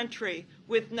this country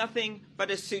with nothing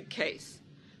but a suitcase.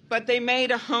 But they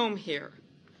made a home here.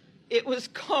 It was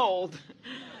cold.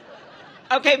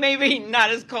 Okay, maybe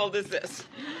not as cold as this.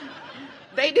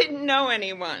 They didn't know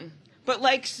anyone. But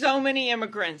like so many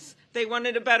immigrants, they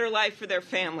wanted a better life for their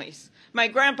families. My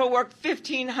grandpa worked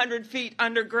 1,500 feet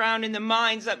underground in the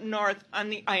mines up north on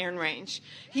the Iron Range.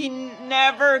 He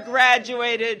never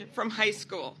graduated from high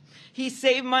school. He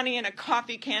saved money in a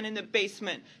coffee can in the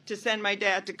basement to send my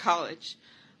dad to college.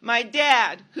 My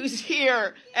dad, who's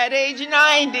here at age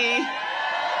 90,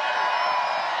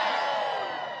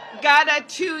 got a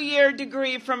 2-year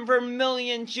degree from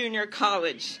Vermillion Junior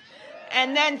College,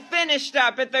 and then finished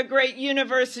up at the great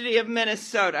University of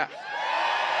Minnesota.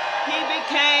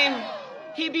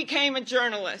 He became a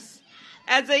journalist.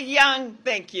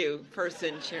 Thank you,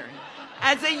 person cheering.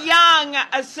 As a young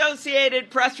Associated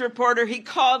Press reporter, he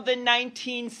called the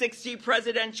 1960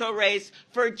 presidential race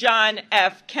for John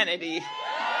F. Kennedy.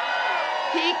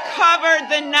 He covered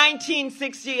the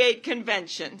 1968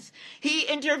 conventions. He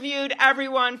interviewed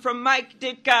everyone from Mike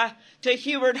Ditka to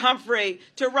Hubert Humphrey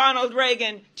to Ronald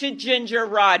Reagan to Ginger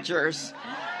Rogers.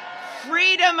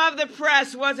 Freedom of the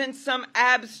press wasn't some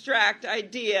abstract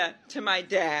idea to my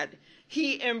dad.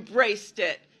 He embraced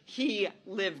it. He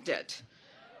lived it.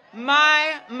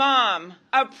 My mom,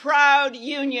 a proud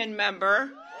union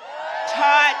member,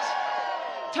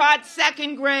 taught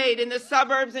second grade in the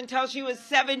suburbs until she was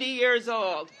 70 years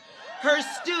old. Her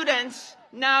students,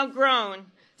 now grown,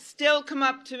 still come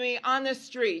up to me on the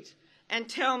street and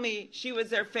tell me she was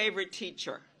their favorite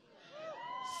teacher.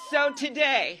 So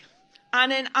today,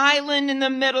 on an island in the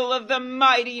middle of the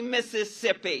mighty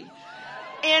Mississippi,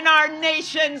 in our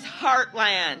nation's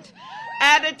heartland,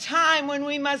 at a time when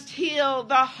we must heal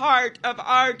the heart of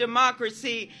our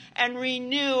democracy and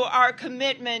renew our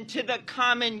commitment to the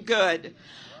common good,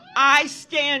 I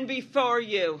stand before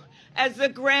you as the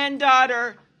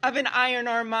granddaughter of an iron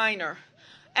ore miner,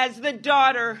 as the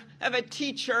daughter of a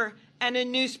teacher and a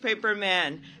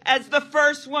newspaperman, as the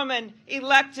first woman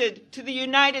elected to the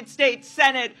United States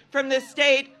Senate from the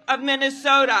state of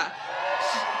Minnesota,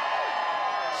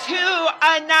 to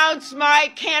announce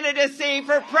my candidacy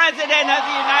for President of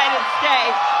the United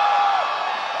States.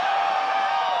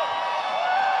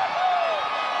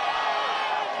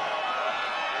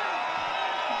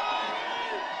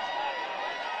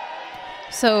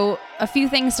 So a few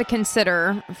things to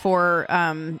consider for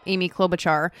Amy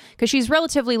Klobuchar, because she's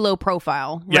relatively low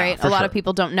profile, right? Yeah, a lot sure. of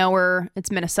people don't know her.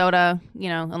 It's Minnesota,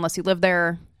 unless you live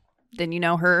there, then you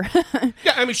know her.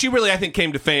 Yeah, I mean, she really, I think,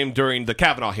 came to fame during the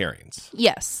Kavanaugh hearings.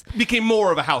 Yes. Became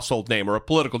more of a household name or a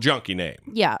political junkie name.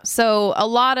 Yeah. So a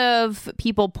lot of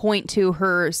people point to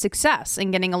her success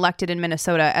in getting elected in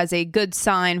Minnesota as a good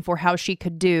sign for how she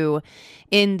could do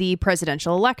in the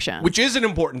presidential election. Which is an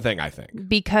important thing, I think.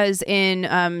 Because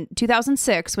in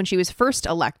 2006, when she was first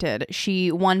elected,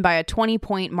 she won by a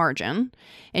 20-point margin,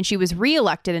 and she was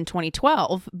reelected in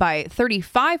 2012 by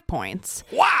 35 points.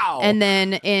 Wow! And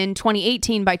then in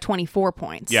 2018 by 24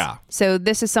 points. Yeah. So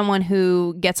this is someone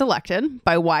who gets elected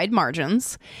by wide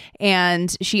margins,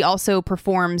 and she also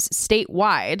performs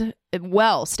statewide,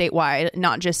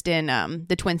 not just in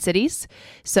the Twin Cities.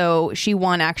 So she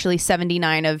won actually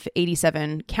 79 of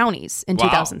 87 counties in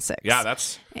 2006. Yeah,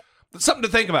 that's something to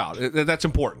think about. That's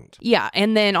important. Yeah,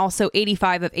 and then also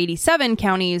 85 of 87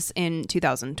 counties in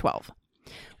 2012.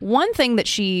 One thing that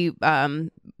she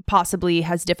possibly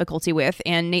has difficulty with,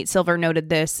 and Nate Silver noted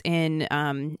this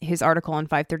in his article on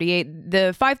 538,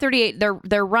 the 538,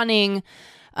 they're running...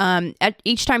 at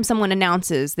each time someone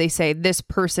announces, they say this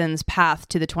person's path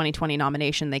to the 2020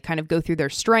 nomination. They kind of go through their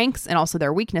strengths and also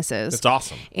their weaknesses. It's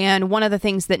awesome. And one of the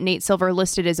things that Nate Silver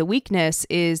listed as a weakness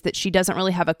is that she doesn't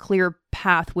really have a clear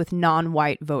path with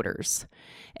non-white voters,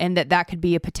 and that could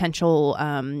be a potential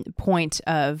point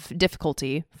of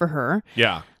difficulty for her.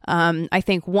 Yeah. I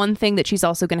think one thing that she's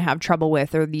also going to have trouble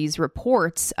with are these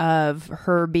reports of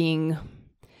her being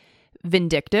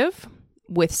vindictive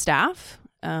with staff.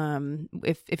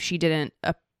 If she didn't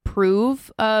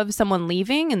approve of someone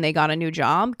leaving and they got a new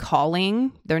job,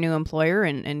 calling their new employer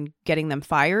and getting them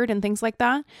fired and things like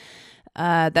that.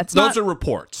 Those are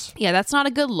reports. Yeah, that's not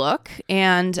a good look.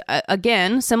 And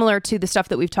again, similar to the stuff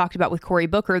that we've talked about with Cory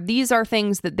Booker, these are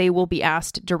things that they will be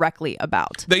asked directly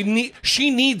about.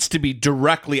 She needs to be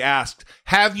directly asked,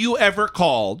 have you ever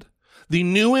called the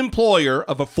new employer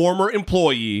of a former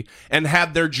employee and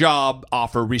had their job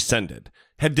offer rescinded?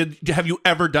 Have you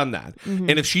ever done that? Mm-hmm.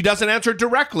 And if she doesn't answer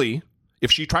directly,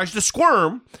 if she tries to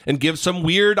squirm and give some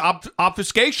weird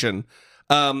obfuscation,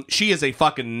 she is a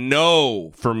fucking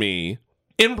no for me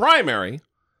in primary,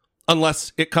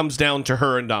 unless it comes down to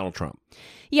her and Donald Trump.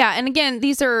 Yeah, and again,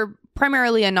 these are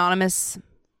primarily anonymous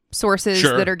sources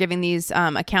that are giving these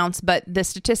accounts, but the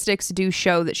statistics do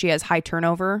show that she has high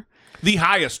turnover. The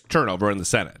highest turnover in the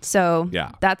Senate. So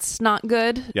that's not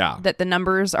good. Yeah. That the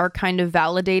numbers are kind of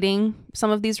validating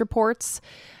some of these reports,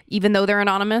 even though they're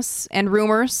anonymous, and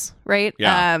rumors, right?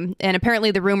 Yeah. And apparently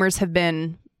the rumors have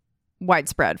been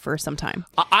widespread for some time.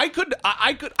 I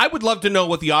would love to know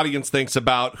what the audience thinks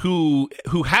about who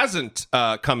hasn't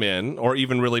come in or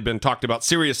even really been talked about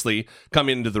seriously come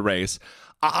into the race.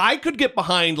 I could get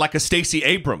behind like a Stacey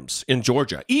Abrams in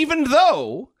Georgia, even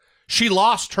though she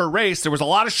lost her race. There was a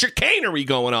lot of chicanery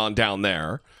going on down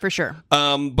there. For sure.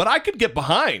 But I could get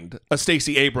behind a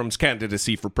Stacey Abrams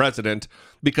candidacy for president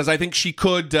because I think she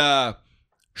could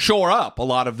shore up a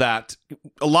lot of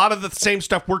the same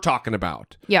stuff we're talking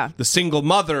about. Yeah. The single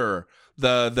mother,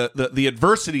 the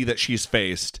adversity that she's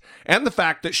faced, and the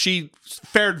fact that she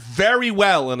fared very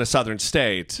well in a southern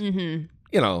state. Mm-hmm.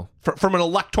 You know, from an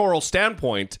electoral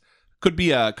standpoint, could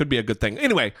be a good thing.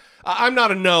 Anyway, I'm not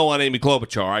a no on Amy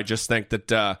Klobuchar. I just think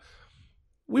that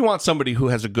we want somebody who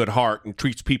has a good heart and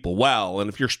treats people well. And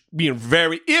if you're being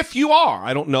if you are,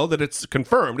 I don't know that it's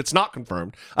confirmed. It's not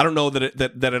confirmed. I don't know that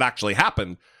it actually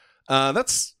happened.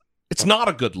 It's not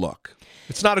a good look.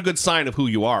 It's not a good sign of who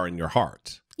you are in your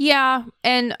heart. Yeah,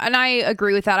 and I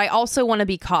agree with that. I also want to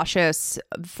be cautious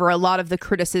for a lot of the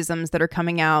criticisms that are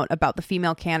coming out about the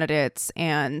female candidates,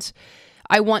 and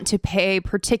I want to pay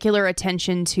particular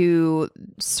attention to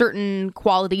certain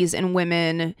qualities in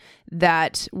women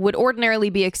that would ordinarily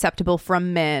be acceptable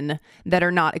from men that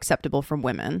are not acceptable from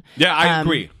women. Yeah, I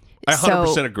agree. I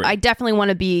 100% agree. I definitely want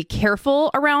to be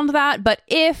careful around that, but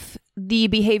if the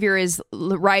behavior is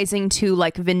rising to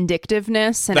like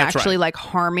vindictiveness and That's actually right. like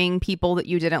harming people that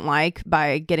you didn't like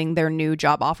by getting their new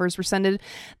job offers rescinded,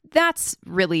 that's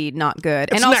really not good.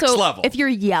 It's and also, next level. if you're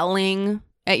yelling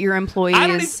at your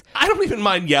employees, I don't even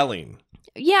mind yelling.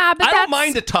 yeah, but I don't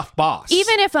mind a tough boss.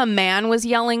 Even if a man was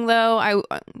yelling, though,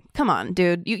 come on,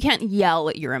 dude, you can't yell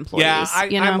at your employees.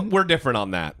 Yeah, we're different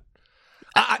on that.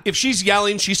 If she's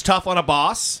yelling, she's tough on a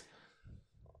boss.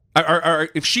 Or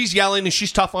if she's yelling and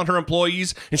she's tough on her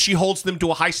employees and she holds them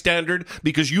to a high standard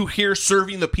because you here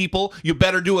serving the people, you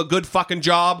better do a good fucking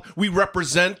job. We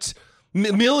represent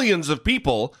millions of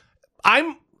people.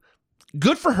 I'm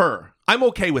good for her. I'm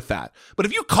okay with that. But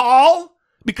if you call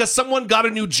because someone got a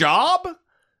new job,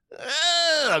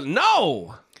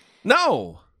 no.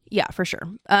 Yeah, for sure.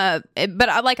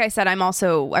 But like I said, I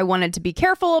wanted to be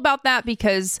careful about that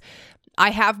because I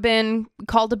have been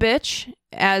called a bitch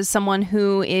as someone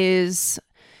who is...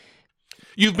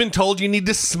 You've been told you need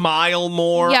to smile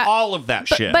more, all of that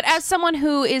shit. But as someone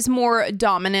who is more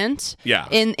dominant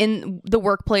in the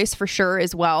workplace for sure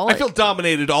as well. I feel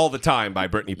dominated all the time by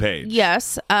Brittany Page.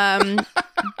 Yes.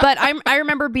 But I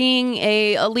remember being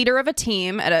a leader of a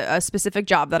team at a specific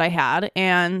job that I had,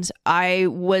 and I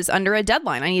was under a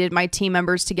deadline. I needed my team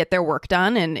members to get their work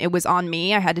done, and it was on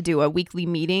me. I had to do a weekly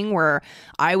meeting where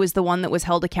I was the one that was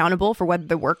held accountable for whether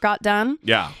the work got done.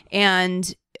 Yeah.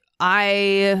 And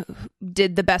I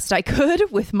did the best I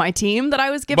could with my team that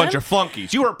I was given. Bunch of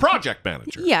flunkies. You were a project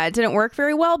manager. Yeah, it didn't work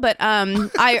very well, but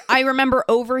I remember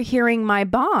overhearing my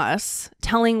boss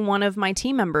telling one of my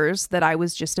team members that I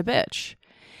was just a bitch.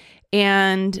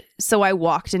 And so I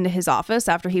walked into his office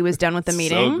after he was done with the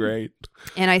meeting. So great.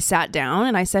 And I sat down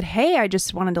and I said, "Hey, I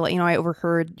just wanted to let you know I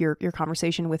overheard your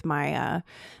conversation with my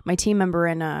my team member,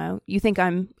 and you think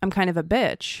I'm kind of a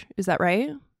bitch. Is that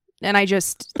right?" And I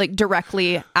just like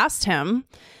directly asked him,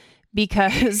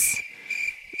 because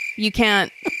you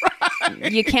can't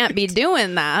be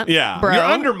doing that. Yeah, bro. You're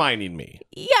undermining me.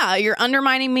 Yeah, you're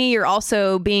undermining me. You're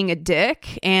also being a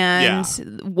dick. And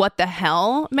what the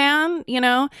hell, man? You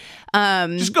know?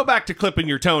 Just go back to clipping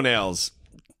your toenails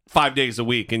 5 days a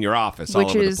week in your office all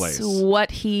over the place. Which is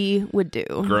what he would do.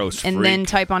 Gross And freak. then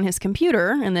type on his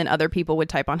computer, and then other people would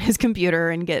type on his computer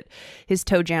and get his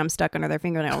toe jam stuck under their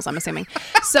fingernails, I'm assuming.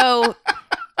 So,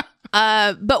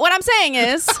 but what I'm saying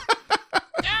is,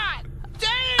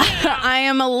 I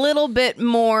am a little bit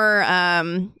more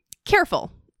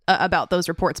careful about those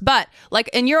reports. But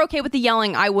and you're okay with the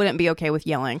yelling. I wouldn't be okay with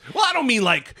yelling. Well, I don't mean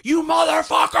like, you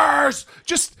motherfuckers.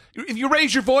 Just if you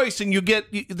raise your voice and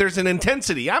there's an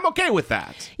intensity, I'm okay with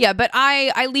that. Yeah, but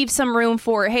I leave some room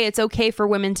for, hey, it's okay for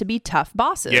women to be tough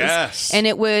bosses. Yes. And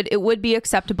it would be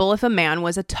acceptable if a man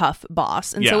was a tough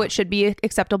boss. And so it should be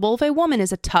acceptable if a woman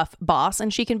is a tough boss,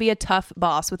 and she can be a tough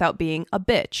boss without being a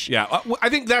bitch. Yeah, I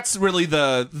think that's really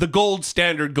the gold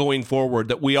standard going forward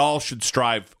that we all should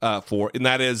strive for, and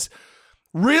that is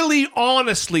really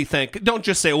honestly think. Don't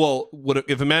just say, well,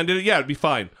 if a man did it, yeah, it'd be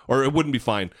fine, or it wouldn't be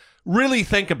fine. Really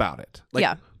think about it.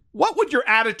 What would your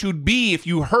attitude be if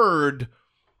you heard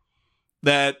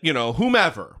that,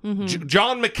 whomever,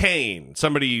 John McCain,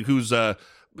 somebody who's a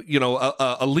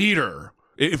leader,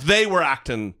 if they were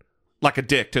acting like a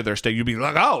dick to their state, you'd be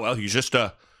like, oh, well, he's just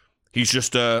a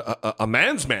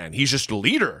man's man. He's just a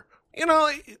leader. You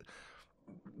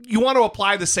want to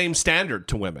apply the same standard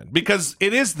to women because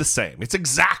it is the same. It's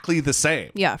exactly the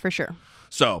same. Yeah, for sure.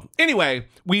 So anyway,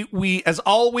 we as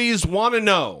always want to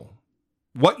know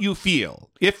what you feel.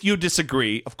 If you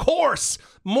disagree, of course,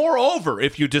 moreover,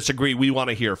 if you disagree, we want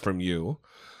to hear from you.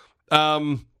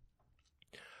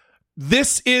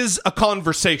 This is a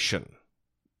conversation.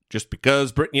 Just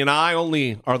because Brittany and I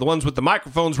only are the ones with the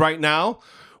microphones right now,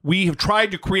 we have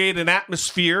tried to create an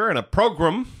atmosphere and a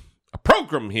program a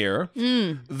program here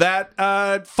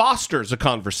that fosters a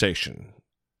conversation.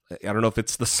 I don't know if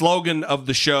it's the slogan of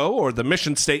the show or the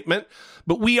mission statement,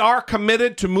 but we are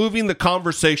committed to moving the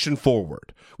conversation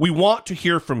forward. We want to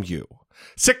hear from you.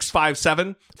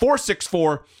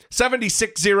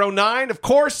 657-464-7609. Of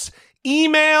course,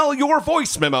 email your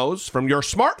voice memos from your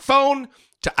smartphone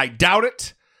to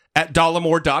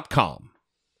idoubtit@dollemore.com.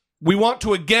 We want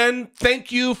to again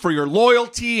thank you for your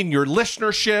loyalty and your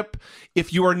listenership.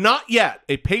 If you are not yet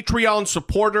a Patreon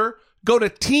supporter, go to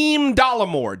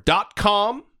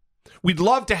teamdollemore.com. We'd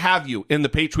love to have you in the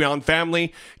Patreon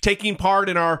family, taking part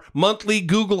in our monthly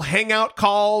Google Hangout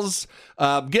calls,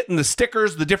 getting the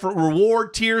stickers, the different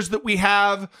reward tiers that we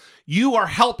have. You are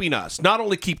helping us not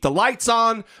only keep the lights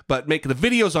on, but make the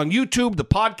videos on YouTube, the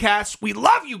podcasts. We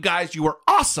love you guys. You are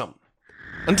awesome.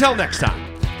 Until next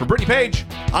time, for Brittany Page,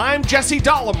 I'm Jesse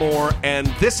Dollemore, and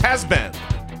this has been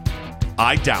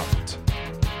I Doubt It.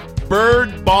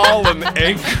 Bird, ball, and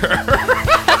anchor.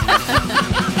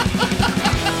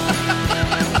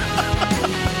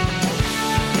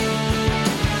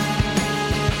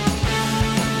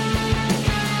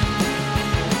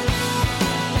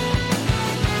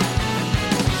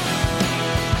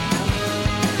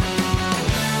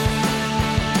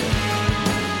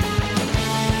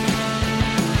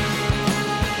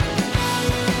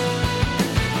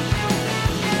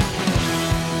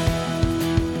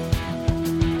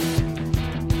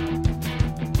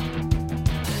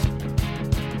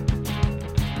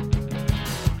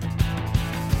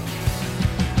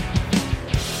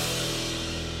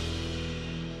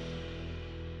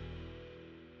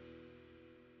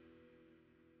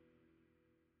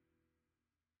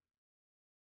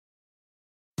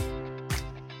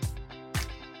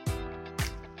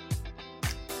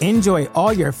 Enjoy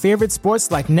all your favorite sports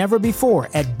like never before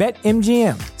at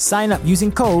BetMGM. Sign up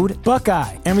using code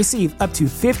Buckeye and receive up to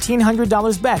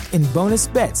 $1,500 back in bonus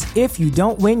bets if you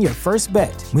don't win your first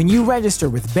bet. When you register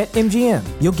with BetMGM,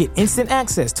 you'll get instant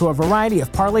access to a variety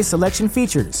of parlay selection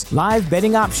features, live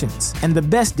betting options, and the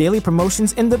best daily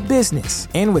promotions in the business.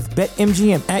 And with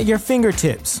BetMGM at your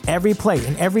fingertips, every play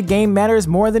and every game matters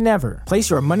more than ever.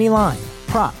 Place your money line,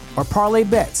 prop, or parlay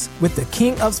bets with the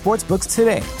king of sportsbooks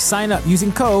today. Sign up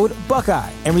using code Buckeye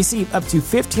and receive up to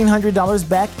 $1,500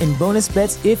 back in bonus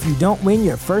bets if you don't win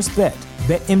your first bet.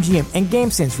 BetMGM and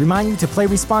GameSense remind you to play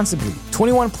responsibly.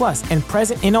 21 plus and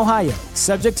present in Ohio,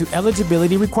 subject to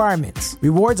eligibility requirements.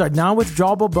 Rewards are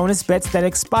non-withdrawable bonus bets that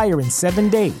expire in 7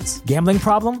 days. Gambling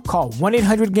problem? Call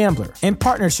 1-800-GAMBLER. In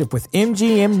partnership with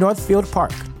MGM Northfield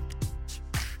Park.